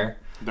Kroger.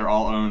 They're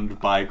all owned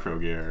by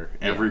Kroger.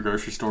 Every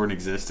grocery store in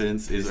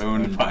existence is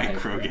owned by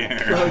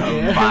Kroger.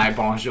 Owned by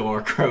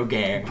Bonjour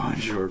Kroger.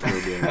 Bonjour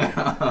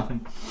Kroger.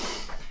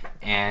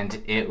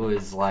 And it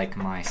was like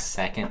my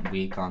second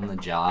week on the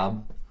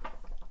job,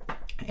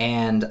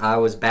 and I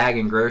was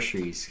bagging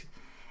groceries.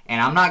 And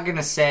I'm not going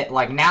to say,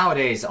 like,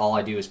 nowadays all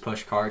I do is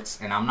push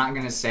carts, and I'm not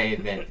going to say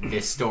that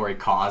this story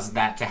caused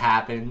that to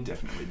happen.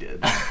 Definitely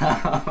did.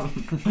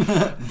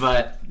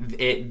 But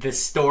the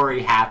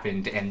story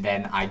happened, and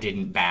then I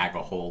didn't bag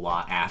a whole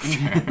lot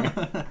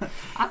after.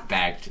 I've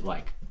bagged,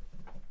 like,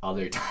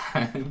 other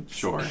times.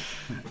 Sure.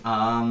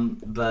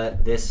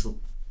 But this, so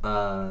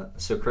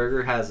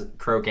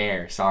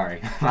Kroger,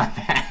 sorry, my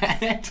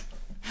bad.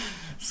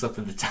 Slip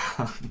of the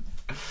tongue.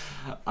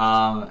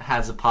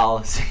 Has a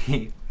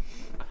policy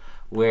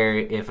where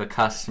if a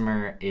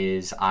customer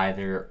is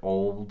either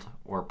old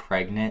or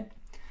pregnant,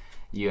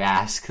 you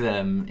ask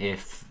them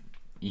if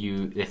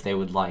they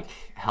would like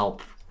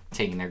help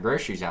taking their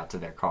groceries out to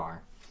their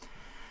car.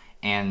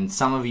 And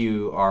some of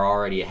you are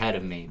already ahead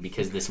of me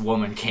because this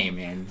woman came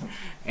in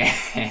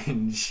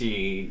and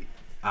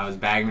I was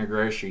bagging her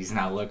groceries and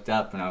I looked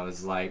up and I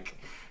was like,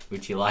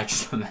 would you like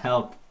some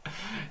help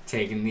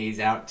taking these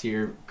out to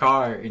your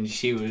car? And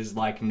she was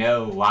like,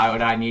 no, why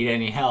would I need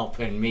any help?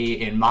 And me,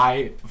 in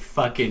my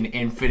fucking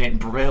infinite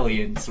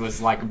brilliance,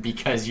 was like,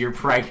 because you're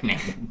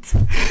pregnant.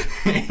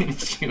 And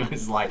she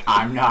was like,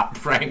 I'm not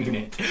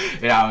pregnant.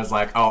 And I was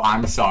like, oh,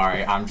 I'm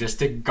sorry, I'm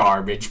just a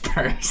garbage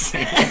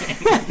person.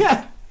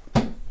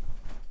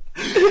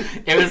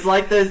 It was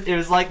like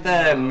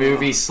the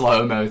movie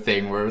Slow-Mo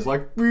thing where it was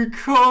like,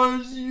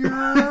 because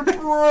you're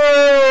pregnant.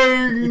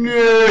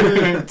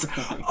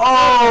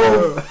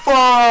 Oh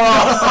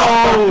fuck.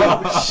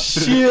 Oh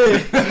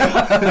shit.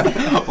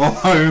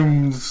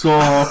 I'm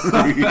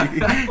sorry.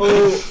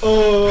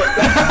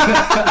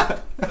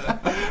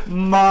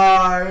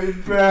 My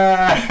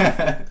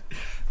bad.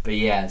 But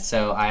yeah,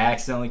 so I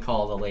accidentally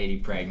called a lady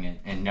pregnant,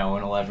 and no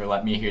one will ever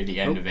let me hear the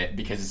end of it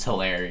because it's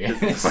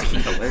hilarious. It's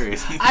fucking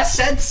hilarious. I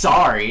said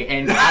sorry,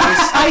 and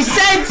I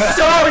said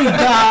sorry,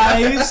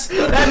 guys.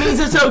 That means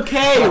it's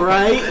okay,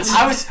 right?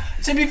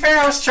 To be fair,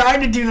 I was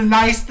trying to do the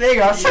nice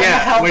thing. I was trying to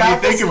help when out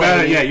you think this about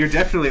lady. it, you're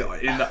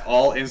definitely in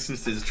all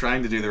instances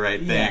trying to do the right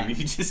thing. Yeah. You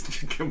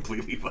just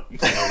completely fucking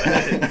failed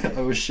at it.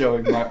 I was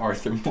showing my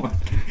Arthur Morgan.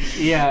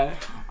 Yeah.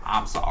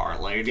 I'm sorry,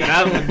 lady. Get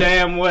out of the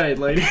damn way,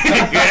 lady.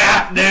 Get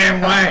out the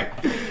damn way.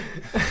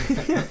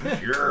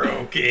 You're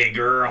okay,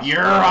 girl.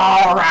 You're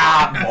all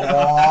right,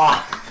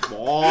 boy.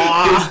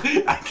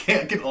 I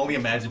can only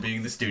imagine being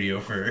in the studio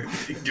for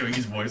doing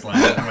his voice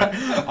line.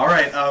 All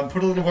right,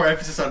 put a little more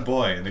emphasis on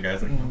boy. And the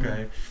guy's like,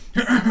 okay.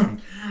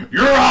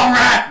 You're all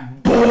right,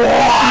 boy.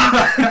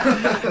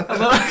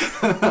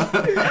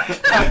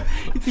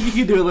 You think you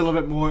could do a little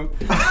bit more? And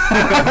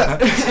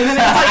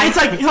then it's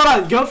like hold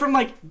on, go from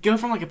like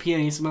a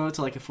pianissimo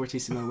to like a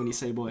fortissimo when you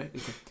say boy.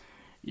 It's like,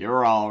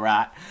 you're all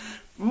right,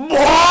 boy.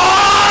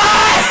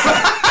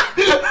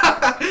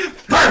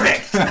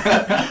 Perfect.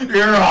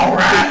 You're all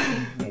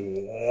right,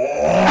 boy.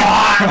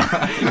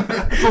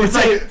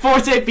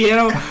 Forte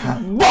piano,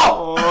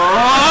 boy.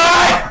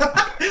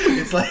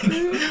 It's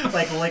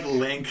like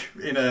Link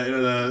in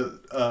a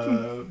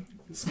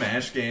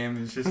Smash game.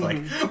 It's just like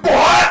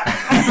what?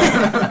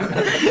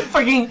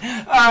 Fucking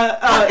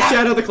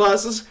Shadow of the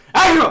Colossus.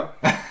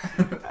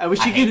 I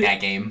wish you could.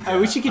 That game. I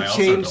wish you could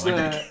change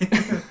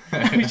the.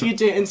 I wish you could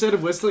change, instead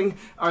of whistling,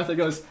 Arthur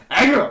goes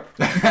aggro.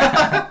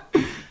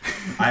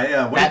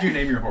 What did you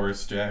name your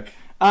horse, Jack?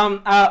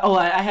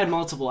 I had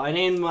multiple. I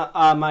named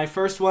my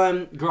first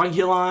one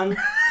Grungulon.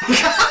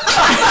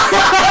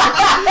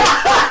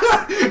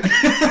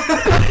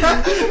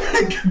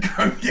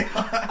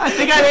 I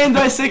think I named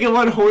my second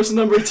one horse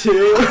number 2.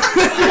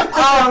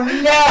 Oh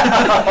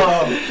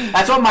no!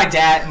 That's what my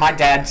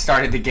dad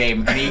started the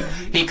game, and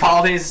he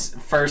called his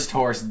first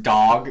horse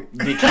Dog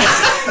because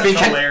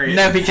hilarious.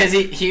 No, because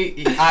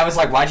he I was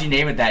like, why'd you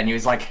name it that? And he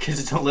was like, because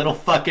it's a little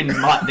fucking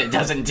mutt that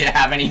doesn't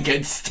have any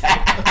good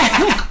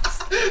stats.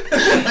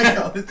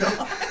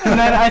 And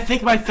then I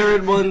think my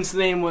third one's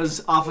name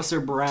was Officer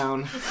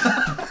Brown.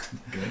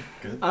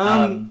 Good.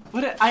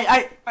 What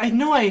I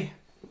know I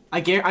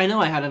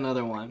had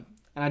another one,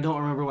 and I don't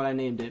remember what I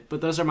named it.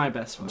 But those are my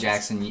best ones.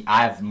 Jackson,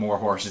 I have more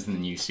horses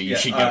than you, so you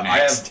should go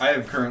next. I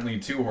have currently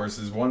 2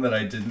 horses. One that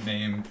I didn't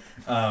name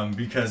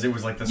because it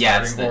was like the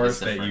starting horse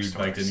that you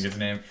like didn't get to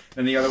name.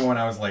 And the other one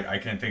I was like, I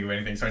can't think of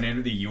anything, so I named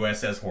it the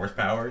USS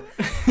Horsepower.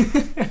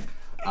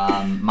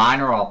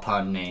 Mine are all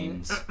pun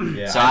names.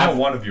 Yeah, so I know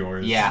one of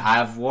yours. Yeah, I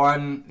have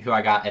one who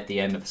I got at the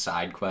end of a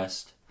side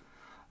quest,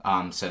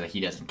 so that he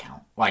doesn't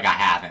count. Like, I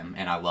have him,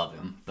 and I love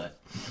him, but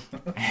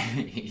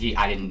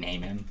I didn't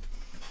name him.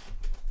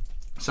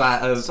 So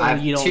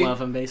you don't love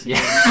him, basically.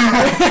 Yeah.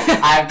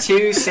 I have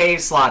 2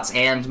 save slots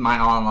and my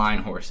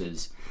online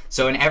horses.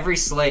 So in every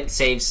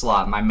save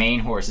slot, my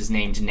main horse is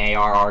named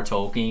Nayar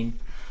Tolkien.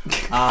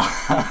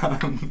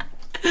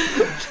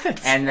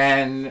 And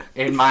then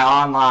in my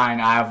online,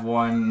 I have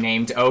one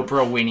named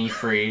Oprah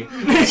Winfrey.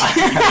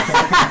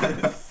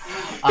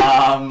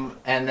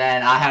 And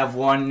then I have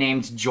one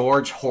named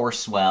George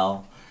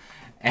Horsewell.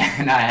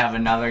 And I have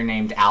another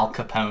named Al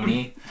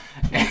Capone.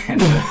 And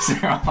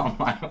those are all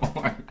my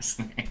horse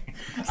names.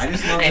 I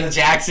just love and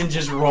Jackson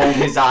just rolled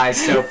his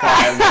eyes so far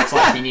it looks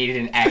like he needed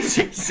an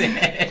exorcist.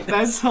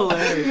 That's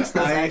hilarious.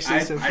 That's actually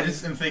so funny. I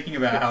just am thinking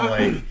about how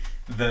like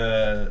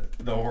the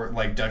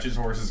like Dutch's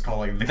horse is called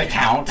like the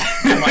Count.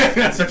 Like,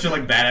 that's such a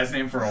like badass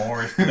name for a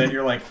horse. And then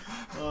you're like,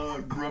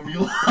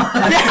 Grumbulon.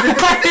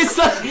 It's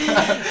like,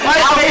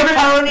 my favorite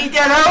pony,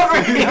 get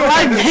over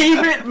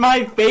here.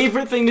 My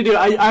favorite thing to do.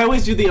 I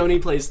always do the Oni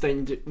Place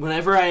thing.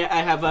 Whenever I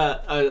have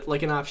a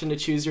like an option to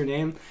choose your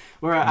name,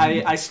 where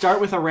I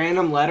start with a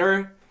random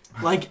letter,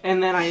 like,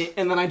 and then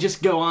I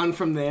just go on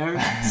from there.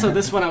 So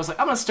this one I was like,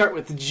 I'm gonna start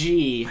with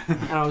G,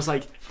 and I was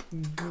like,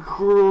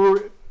 Grungulon.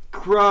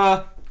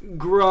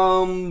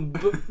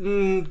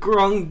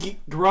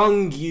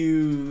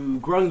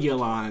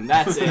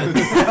 That's it.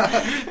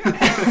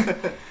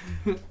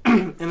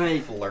 And I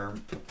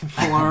Flurm.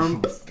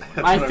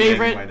 My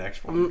favorite. My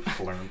next one.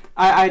 Flurm.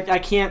 I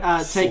can't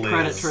take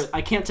credit for.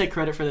 I can't take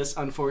credit for this,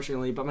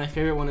 unfortunately. But my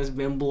favorite one is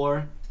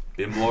Bimblor.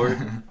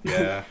 Bimblor?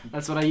 Yeah.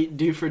 That's what I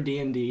do for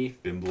D&D.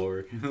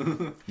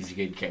 Bimblor. He's a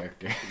good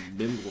character.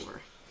 Bimblor.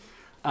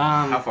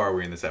 How far are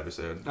we in this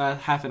episode?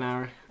 Half an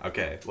hour.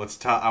 Okay, let's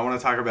talk. I want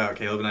to talk about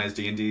Caleb and I's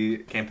D&D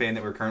campaign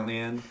that we're currently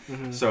in.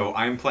 Mm-hmm. So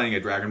I'm playing a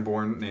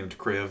Dragonborn named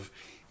Kriv,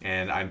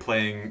 and I'm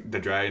playing the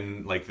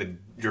dragon, like the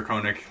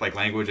draconic like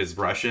language is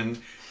Russian.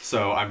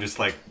 So I'm just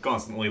like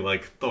constantly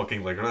like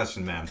talking like a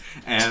Russian man.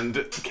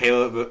 And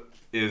Caleb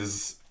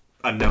is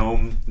a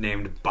gnome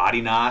named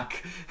Body Knock.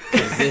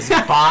 Cause this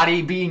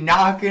body be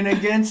knocking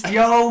against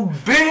yo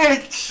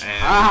bitch.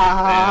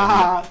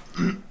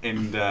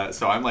 And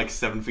so I'm like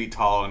 7 feet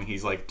tall, and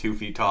he's like 2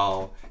 feet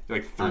tall.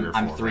 Like 3 or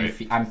 4.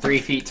 I'm 3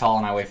 feet tall,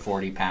 and I weigh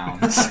 40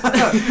 pounds.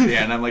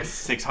 Yeah, and I'm like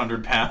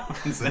 600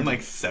 pounds and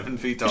like 7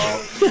 feet tall.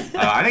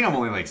 I think I'm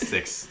only like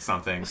 6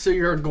 something. So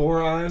you're a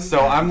Goron. So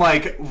I'm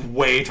like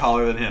way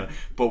taller than him.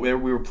 But we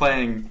were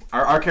playing.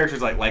 Our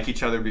characters like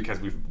each other because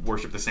we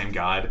worship the same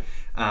god.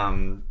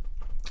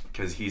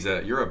 Because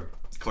you're a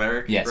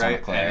cleric, yes, right? I'm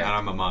a cleric. And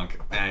I'm a monk.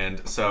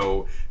 And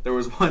so there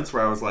was once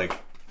where I was like,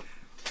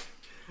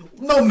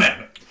 "No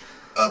man,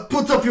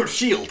 put up your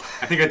shield."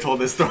 I think I told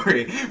this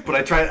story,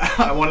 but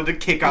I wanted to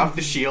kick off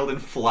the shield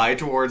and fly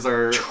towards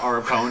our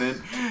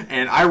opponent,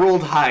 and I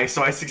rolled high,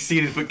 so I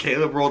succeeded, but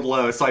Caleb rolled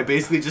low, so I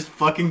basically just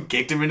fucking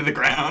kicked him into the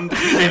ground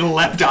and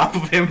leapt off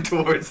of him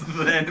towards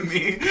the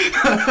enemy.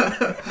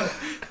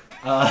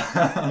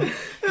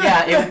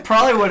 Yeah, it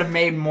probably would have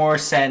made more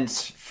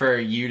sense for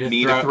you to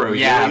Me throw. to throw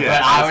you. Yeah, Yeah,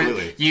 but I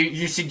absolutely. was.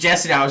 You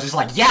suggested. I was just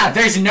like, yeah.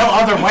 There's no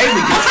other way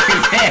we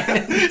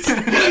could do this.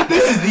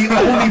 This is the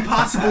only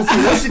possible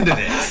solution to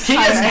this. He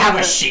doesn't have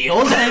a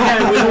shield.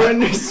 And when you're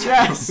under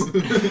stress,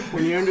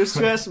 when you're under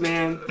stress,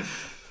 man.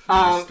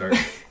 Start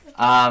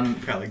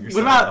telling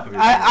yourself What off about? of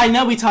your I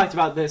know we talked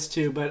about this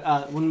too,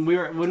 but when we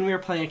were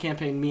playing a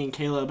campaign, me and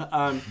Caleb,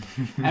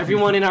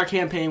 everyone in our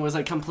campaign was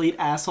like complete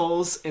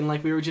assholes, and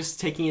like we were just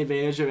taking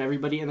advantage of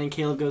everybody. And then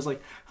Caleb goes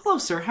like, "Hello,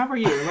 sir. How are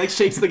you?" And, like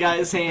shakes the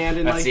guy's hand,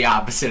 and That's like the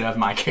opposite of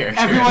my character.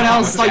 everyone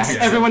else like Yeah.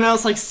 everyone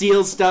else like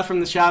steals stuff from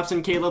the shops,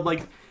 and Caleb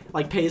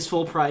like pays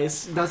full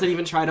price, doesn't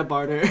even try to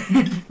barter.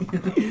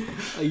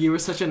 You were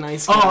such a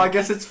nice guy. Oh, I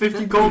guess it's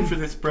 50 gold for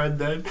this bread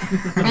then.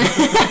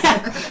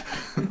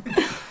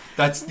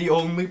 That's the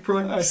only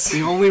price. That's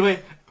the only way.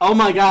 Oh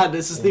my god,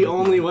 this is the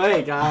only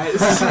way, guys.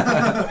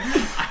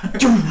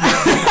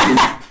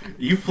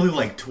 You flew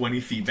like 20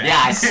 feet back. Yeah,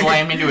 I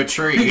slammed into a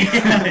tree.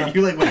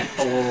 You like went the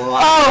Oh,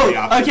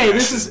 opposite okay,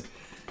 this direction. is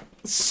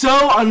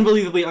so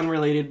unbelievably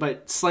unrelated,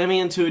 but slamming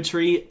into a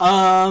tree.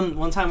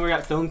 One time we were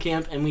at film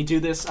camp, and we do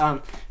this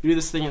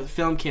thing at the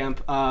film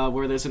camp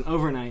where there's an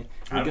overnight.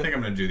 I don't think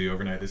I'm gonna do the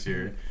overnight this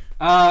year.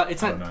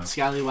 It's Oh, at no.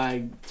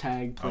 Scallywag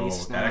Tag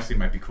place. Oh, now. that actually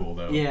might be cool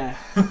though. Yeah,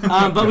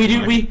 but we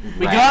go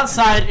Right.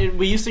 outside, and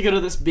we used to go to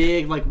this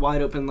big like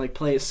wide open like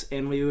place,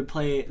 and we would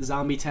play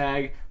zombie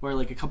tag where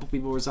like a couple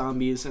people were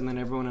zombies and then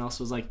everyone else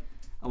was like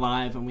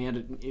alive, and we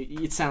had to,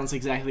 it sounds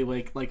exactly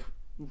like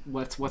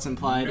what's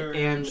implied.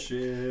 And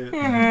shit. we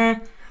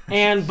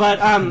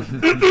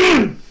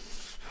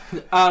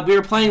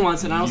were playing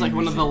once, and I was like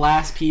one of the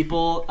last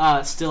people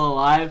still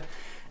alive,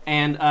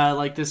 and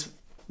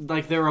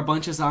like there were a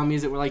bunch of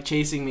zombies that were like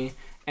chasing me,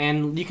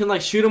 and you can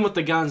like shoot them with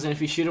the guns, and if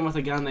you shoot them with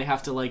a gun, they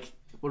have to like,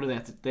 what do they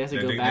have to? They have to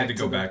They go have back. to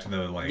go back to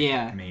the like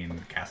Yeah. main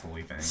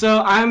castle-y thing.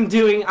 So I'm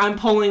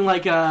pulling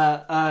like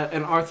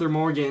an Arthur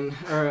Morgan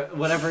or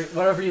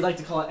whatever you like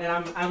to call it,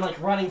 and I'm like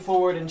running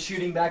forward and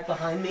shooting back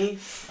behind me.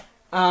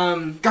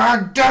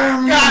 God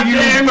damn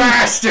you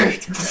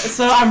bastard!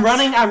 So I'm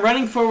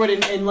running forward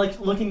and like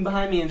looking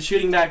behind me and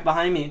shooting back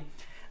behind me.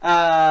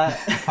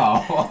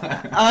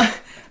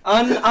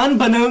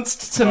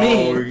 Unbeknownst to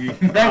me,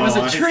 there was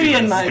a tree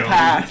in my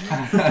path,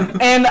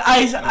 and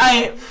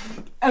I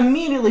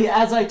immediately,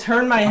 as I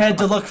turn my head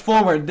to look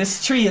forward,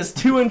 this tree is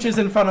 2 inches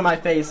in front of my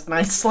face, and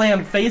I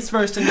slam face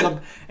first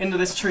into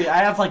this tree. I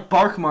have like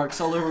bark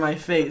marks all over my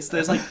face.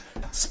 There's like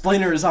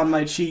splinters on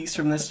my cheeks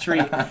from this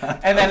tree,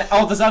 and then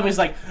all the zombies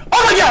like,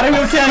 "Oh my god, are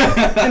you okay?"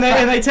 And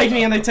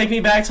they take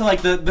me back to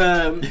like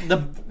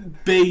the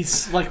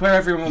base, like where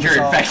everyone was.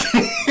 You're all.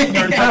 infected.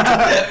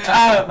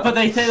 But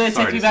they take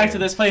Sorry me to back say to it.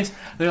 this place.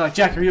 They're like,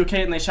 "Jack, are you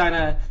okay?" And they shine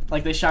a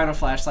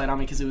flashlight on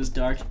me because it was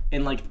dark,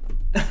 and like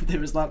there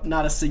was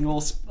not a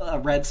single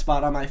red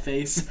spot on my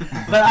face.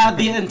 But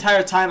the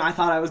entire time I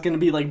thought I was gonna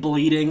be like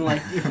bleeding,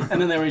 like, and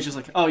then they were just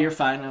like, "Oh, you're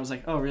fine." And I was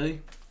like, "Oh,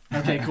 really?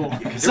 Okay, cool."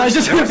 So I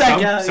just There were went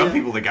back out. some Yeah,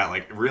 people that got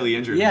like really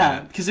injured. yeah,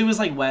 in because it was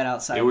like wet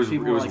outside. that. It was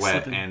People it were, was like,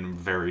 wet slipping. and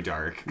very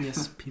dark.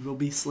 Yes, people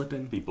be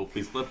slipping. People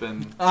be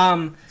slipping.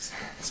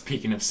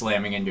 Speaking of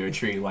slamming into a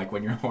tree, like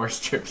when your horse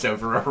trips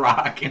over a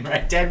rock in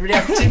Red Dead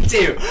Redemption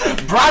 2.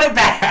 Brought it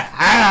back!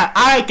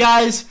 Alright,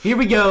 guys, here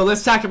we go.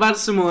 Let's talk about it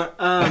some more.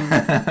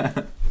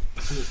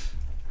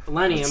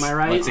 Lenny, am I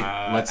right?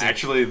 let's-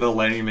 Actually, the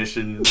Lenny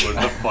mission was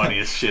the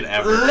funniest shit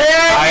ever.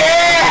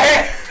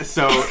 Lenny!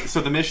 So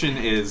the mission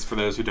is, for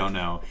those who don't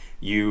know,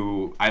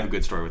 I have a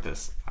good story with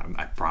this.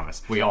 I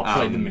promise. We all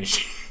played the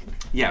mission.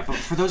 Yeah, but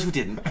for those who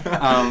didn't,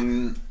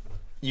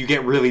 you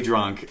get really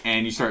drunk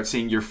and you start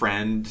seeing your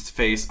friend's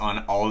face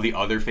on all the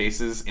other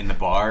faces in the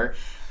bar.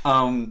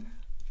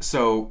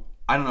 So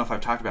I don't know if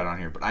I've talked about it on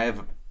here, but I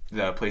have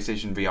the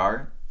PlayStation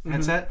VR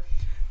headset.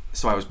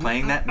 So I was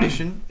playing that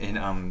mission in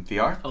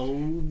VR. Oh,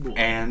 boy.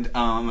 And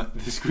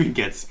the screen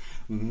gets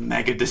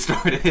mega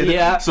distorted.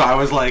 Yeah. So I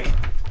was like,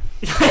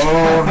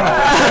 "Oh no,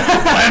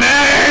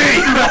 Lenny!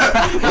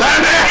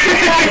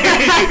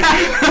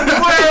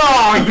 Where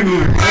are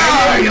you? Where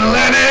are you,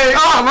 Lenny?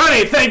 Oh,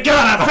 Lenny, thank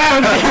God I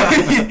found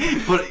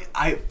you! But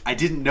I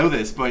didn't know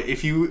this, but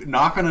if you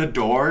knock on a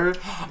door,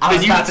 I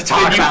was about to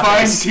talk then you about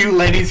find this. 2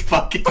 Lenny's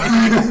fucking.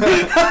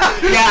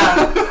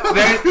 Yeah,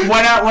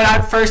 when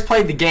I first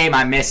played the game,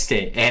 I missed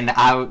it, and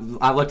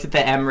I looked at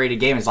the M-rated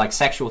game. It's like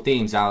sexual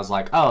themes. And I was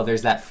like, oh,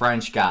 there's that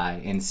French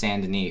guy in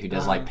Saint Denis who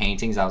does like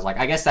paintings. I was like,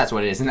 I guess that's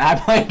what it is. And I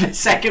played the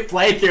second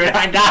playthrough, and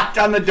I knocked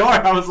on the door.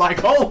 And I was like,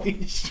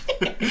 holy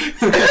shit!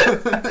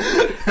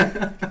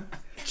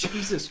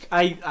 Jesus,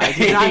 I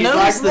did not He's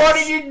notice like, this. what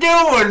are you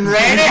doing,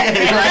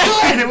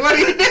 Lenny? What are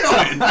you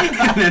doing?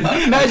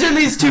 Imagine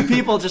these 2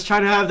 people just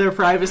trying to have their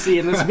privacy,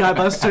 and this guy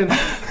busts in.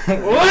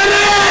 Lenny!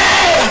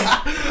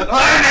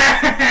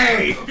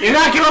 Lenny! You're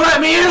not gonna let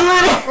me in,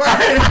 Lenny?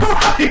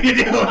 What are you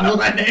doing,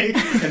 Lenny?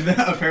 And then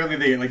apparently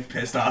they get like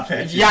pissed off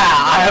at you. Yeah,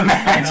 I And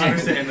imagine.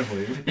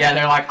 understandably. Yeah,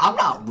 they're like, I'm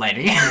not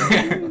Lenny.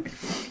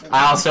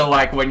 I also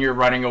like when you're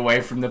running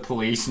away from the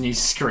police and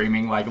he's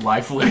screaming like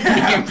life, liberty,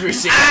 and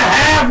pursuit. I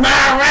have my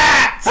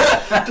rights.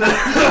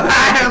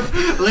 I have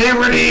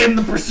liberty in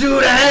the pursuit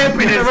of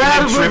happiness.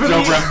 And he trips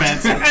over a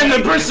fence. And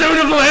the pursuit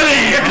of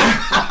Lenny.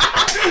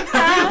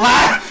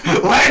 Life,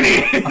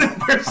 Lenny in the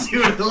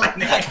pursuit of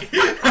Lenny. I think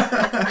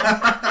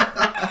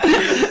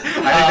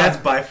that's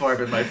by far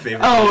been my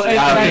favorite.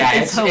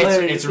 It's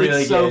hilarious. It's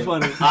really so good.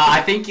 funny.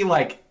 I think you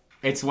like.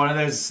 It's one of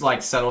those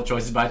like subtle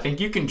choices, but I think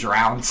you can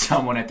drown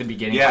someone at the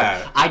beginning.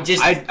 Yeah. I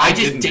just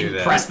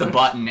didn't press the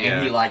button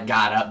and he like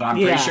got up, but I'm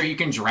pretty sure you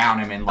can drown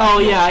him and like. Oh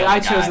yeah,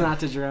 I chose not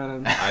to drown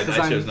him. I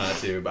chose not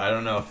to, but I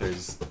don't know if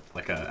there's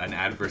like an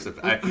adverse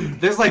effect.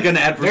 There's like an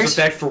adverse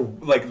effect for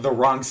like the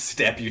wrong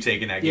step you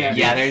take in that game.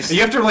 Yeah, there's. You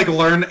have to like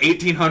learn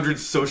 1800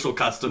 social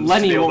customs.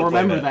 Lenny to be able will to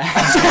play remember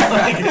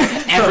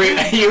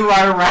that. You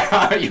run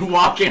around, you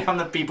walk in on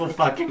the people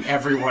fucking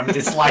everyone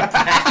just like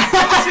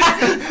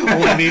that.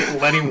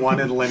 Lenny 1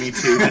 and Lenny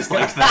 2 just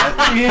like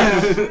that.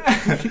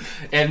 Yeah.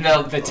 And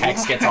the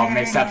text gets all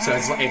mixed up, so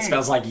it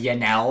spells like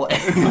Yanel.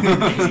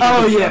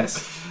 Oh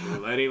yes.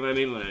 Lenny.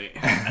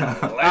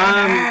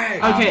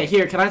 Okay,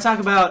 here. Can I talk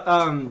about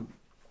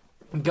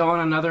go on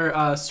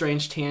another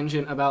strange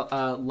tangent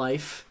about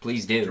life?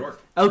 Please do. Sure.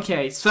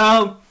 Okay,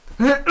 so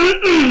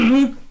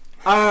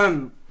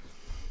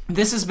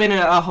this has been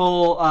a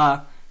whole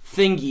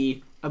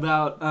thingy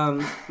about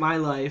my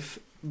life,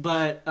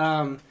 but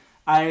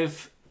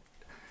I've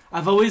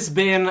always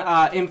been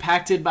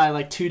impacted by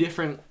like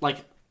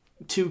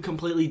two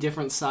completely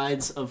different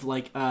sides of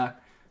like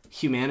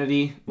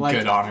humanity. Like,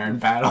 good honor and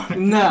bad honor.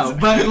 No,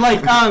 but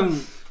like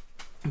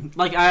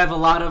I have a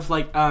lot of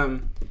like I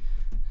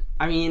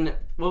mean,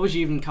 what would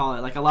you even call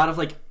it? Like a lot of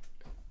like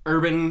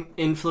urban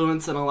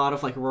influence and a lot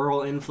of like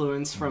rural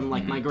influence from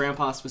like my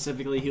grandpa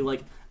specifically, who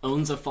like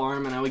owns a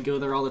farm, and I would go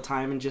there all the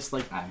time and just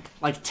like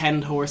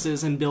tend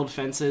horses and build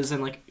fences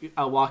and like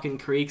walk in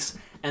creeks.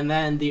 And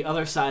then the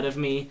other side of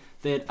me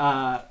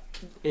that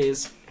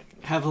is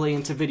heavily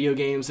into video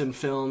games and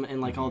film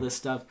and like all this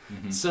stuff.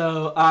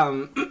 So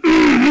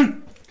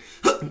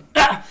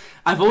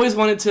I've always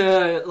wanted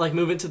to like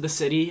move into the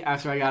city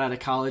after I got out of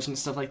college and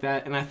stuff like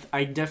that, and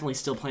I definitely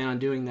still plan on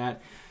doing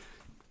that.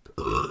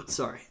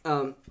 Sorry,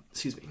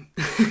 excuse me.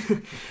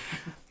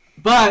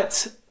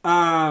 But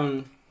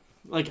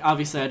like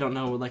obviously I don't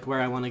know like where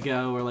I want to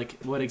go or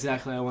like what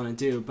exactly I want to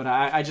do, but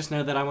I just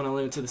know that I want to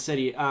live into the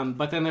city.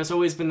 But then there's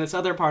always been this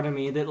other part of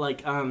me that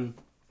like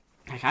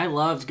I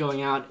loved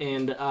going out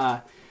and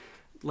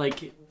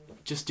like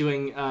just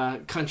doing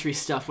country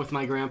stuff with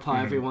my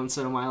grandpa every once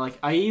in a while. Like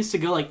I used to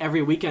go like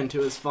every weekend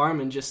to his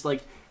farm and just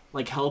like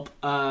help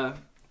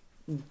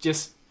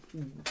just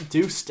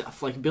do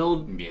stuff, like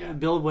build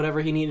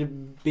whatever he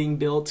needed being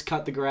built,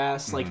 cut the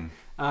grass, like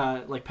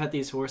pet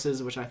these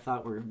horses, which I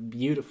thought were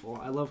beautiful.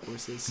 I love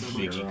horses so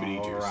much.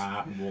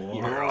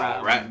 You're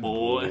all right,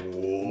 boy.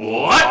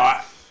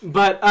 What?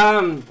 But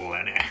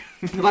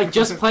like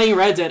just playing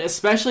Red Dead,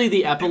 especially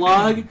the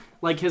epilogue,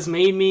 like has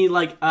made me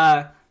like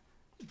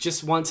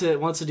just want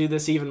to do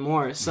this even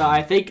more. So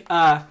I think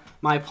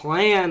my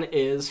plan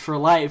is for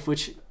life,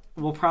 which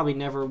will probably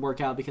never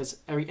work out because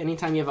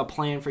anytime you have a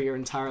plan for your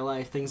entire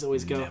life, things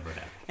always go.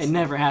 It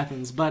never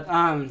happens. But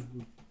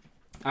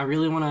I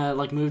really want to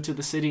like move to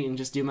the city and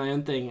just do my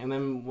own thing. And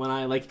then when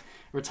I like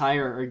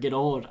retire or get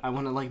old, I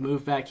want to like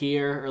move back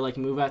here or like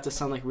move out to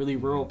some like really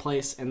rural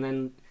place and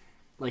then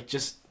like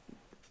just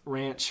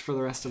ranch for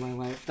the rest of my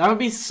life. That would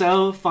be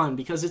so fun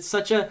because it's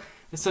such a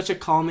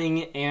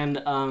calming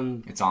and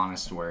it's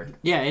honest work.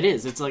 Yeah, it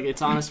is. It's like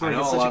it's honest work. I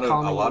know it's a such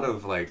lot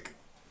of like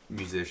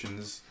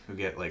musicians who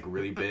get like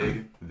really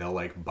big, they'll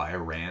like buy a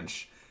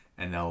ranch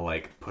and they'll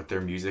like put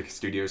their music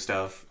studio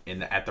stuff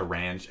at the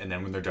ranch, and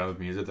then when they're done with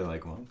music, they're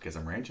like, well, because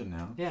I'm ranching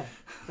now. Yeah,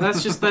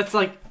 that's just that's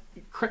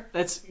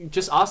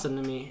just awesome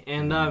to me.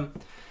 And I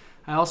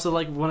also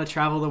like want to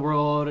travel the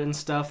world and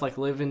stuff, like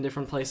live in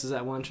different places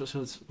at once, which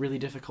was really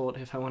difficult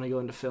if I want to go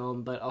into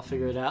film, but I'll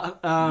figure it out.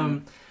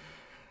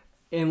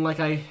 And like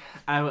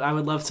I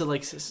would love to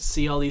like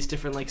see all these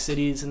different like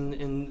cities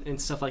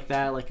and stuff like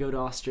that, like go to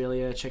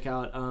Australia, check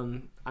out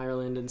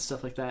Ireland and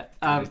stuff like that.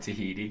 Go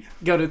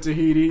to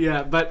Tahiti,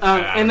 yeah. But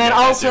and then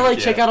also like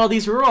check out all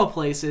these rural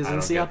places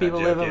and see how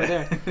people live over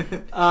there.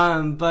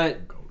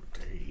 But go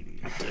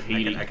to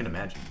Tahiti. I can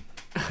imagine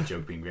the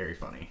joke being very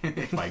funny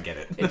if I get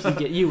it. If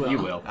you will. You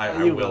will.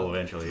 I will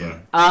eventually, yeah.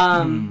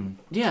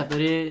 Yeah,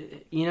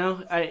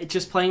 but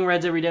just playing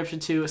Red Dead Redemption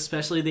 2,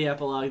 especially the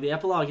epilogue. The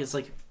epilogue is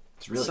like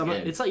it's really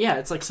good.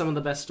 It's like some of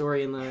the best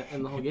story in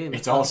the whole game.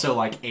 It's also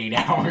like 8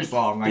 hours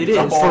long. Like, it is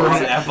for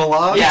an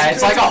epilogue. Yeah,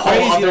 it's like a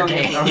whole other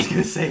game. I was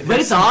gonna say, but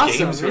it's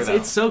awesome.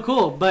 It's so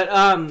cool. But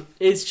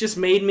it's just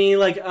made me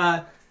like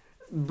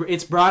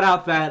it's brought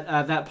out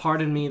that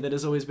part in me that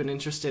has always been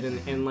interested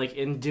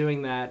in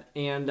doing that.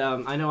 And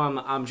I know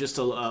I'm just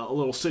a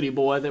little city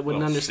boy that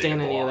wouldn't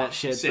understand any of that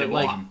shit.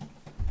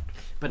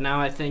 But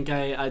now I think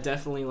I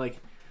definitely like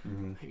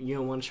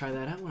want to try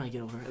that out when I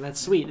get over it.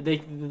 That's sweet.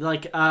 They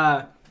like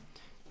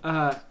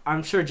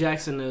I'm sure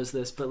Jackson knows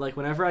this, but like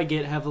whenever I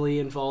get heavily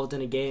involved in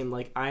a game,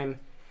 like I'm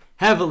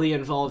heavily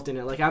involved in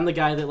it. Like I'm the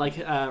guy that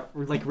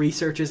like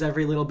researches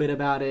every little bit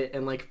about it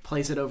and like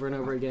plays it over and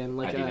over again.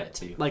 Like I do that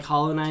too. Like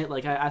Hollow Knight,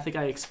 like I think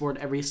I explored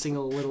every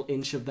single little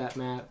inch of that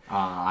map.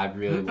 I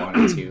really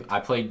wanted to. I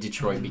played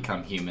Detroit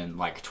Become Human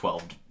like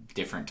 12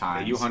 different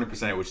times. You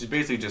 100%, which is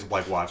basically just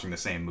like watching the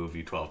same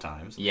movie 12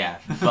 times. Yeah,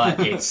 but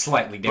it's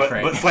slightly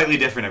different. But slightly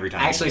different every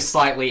time. Actually,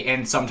 slightly,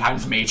 and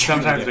sometimes majorly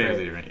Sometimes different.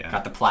 majorly different, yeah.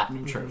 Got the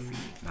platinum trophy.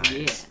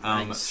 Nice.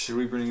 Yeah, nice. Should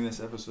we bring this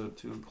episode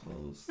to a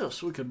close?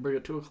 Yes, we could bring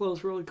it to a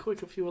close really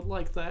quick if you would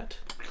like that.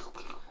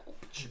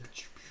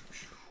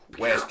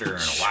 Western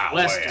Wild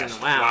Western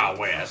West. Wild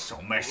West.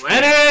 So much.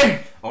 Lenny!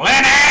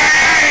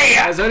 Lenny!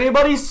 Has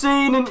anybody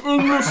seen an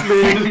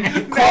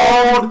Englishman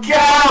Called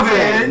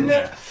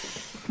Calvin!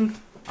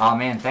 Oh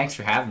man, thanks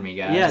for having me,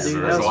 guys. Yeah, dude,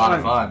 it that was was a lot fun.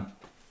 of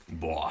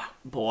fun.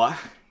 Boy.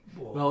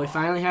 Well, we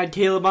finally had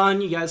Caleb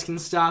on. You guys can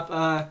stop.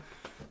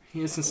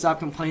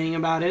 Complaining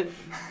about it.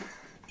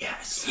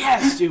 Yes.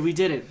 Yes, dude, we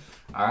did it.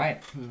 All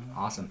right,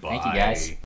 awesome. Thank you, Bye. guys.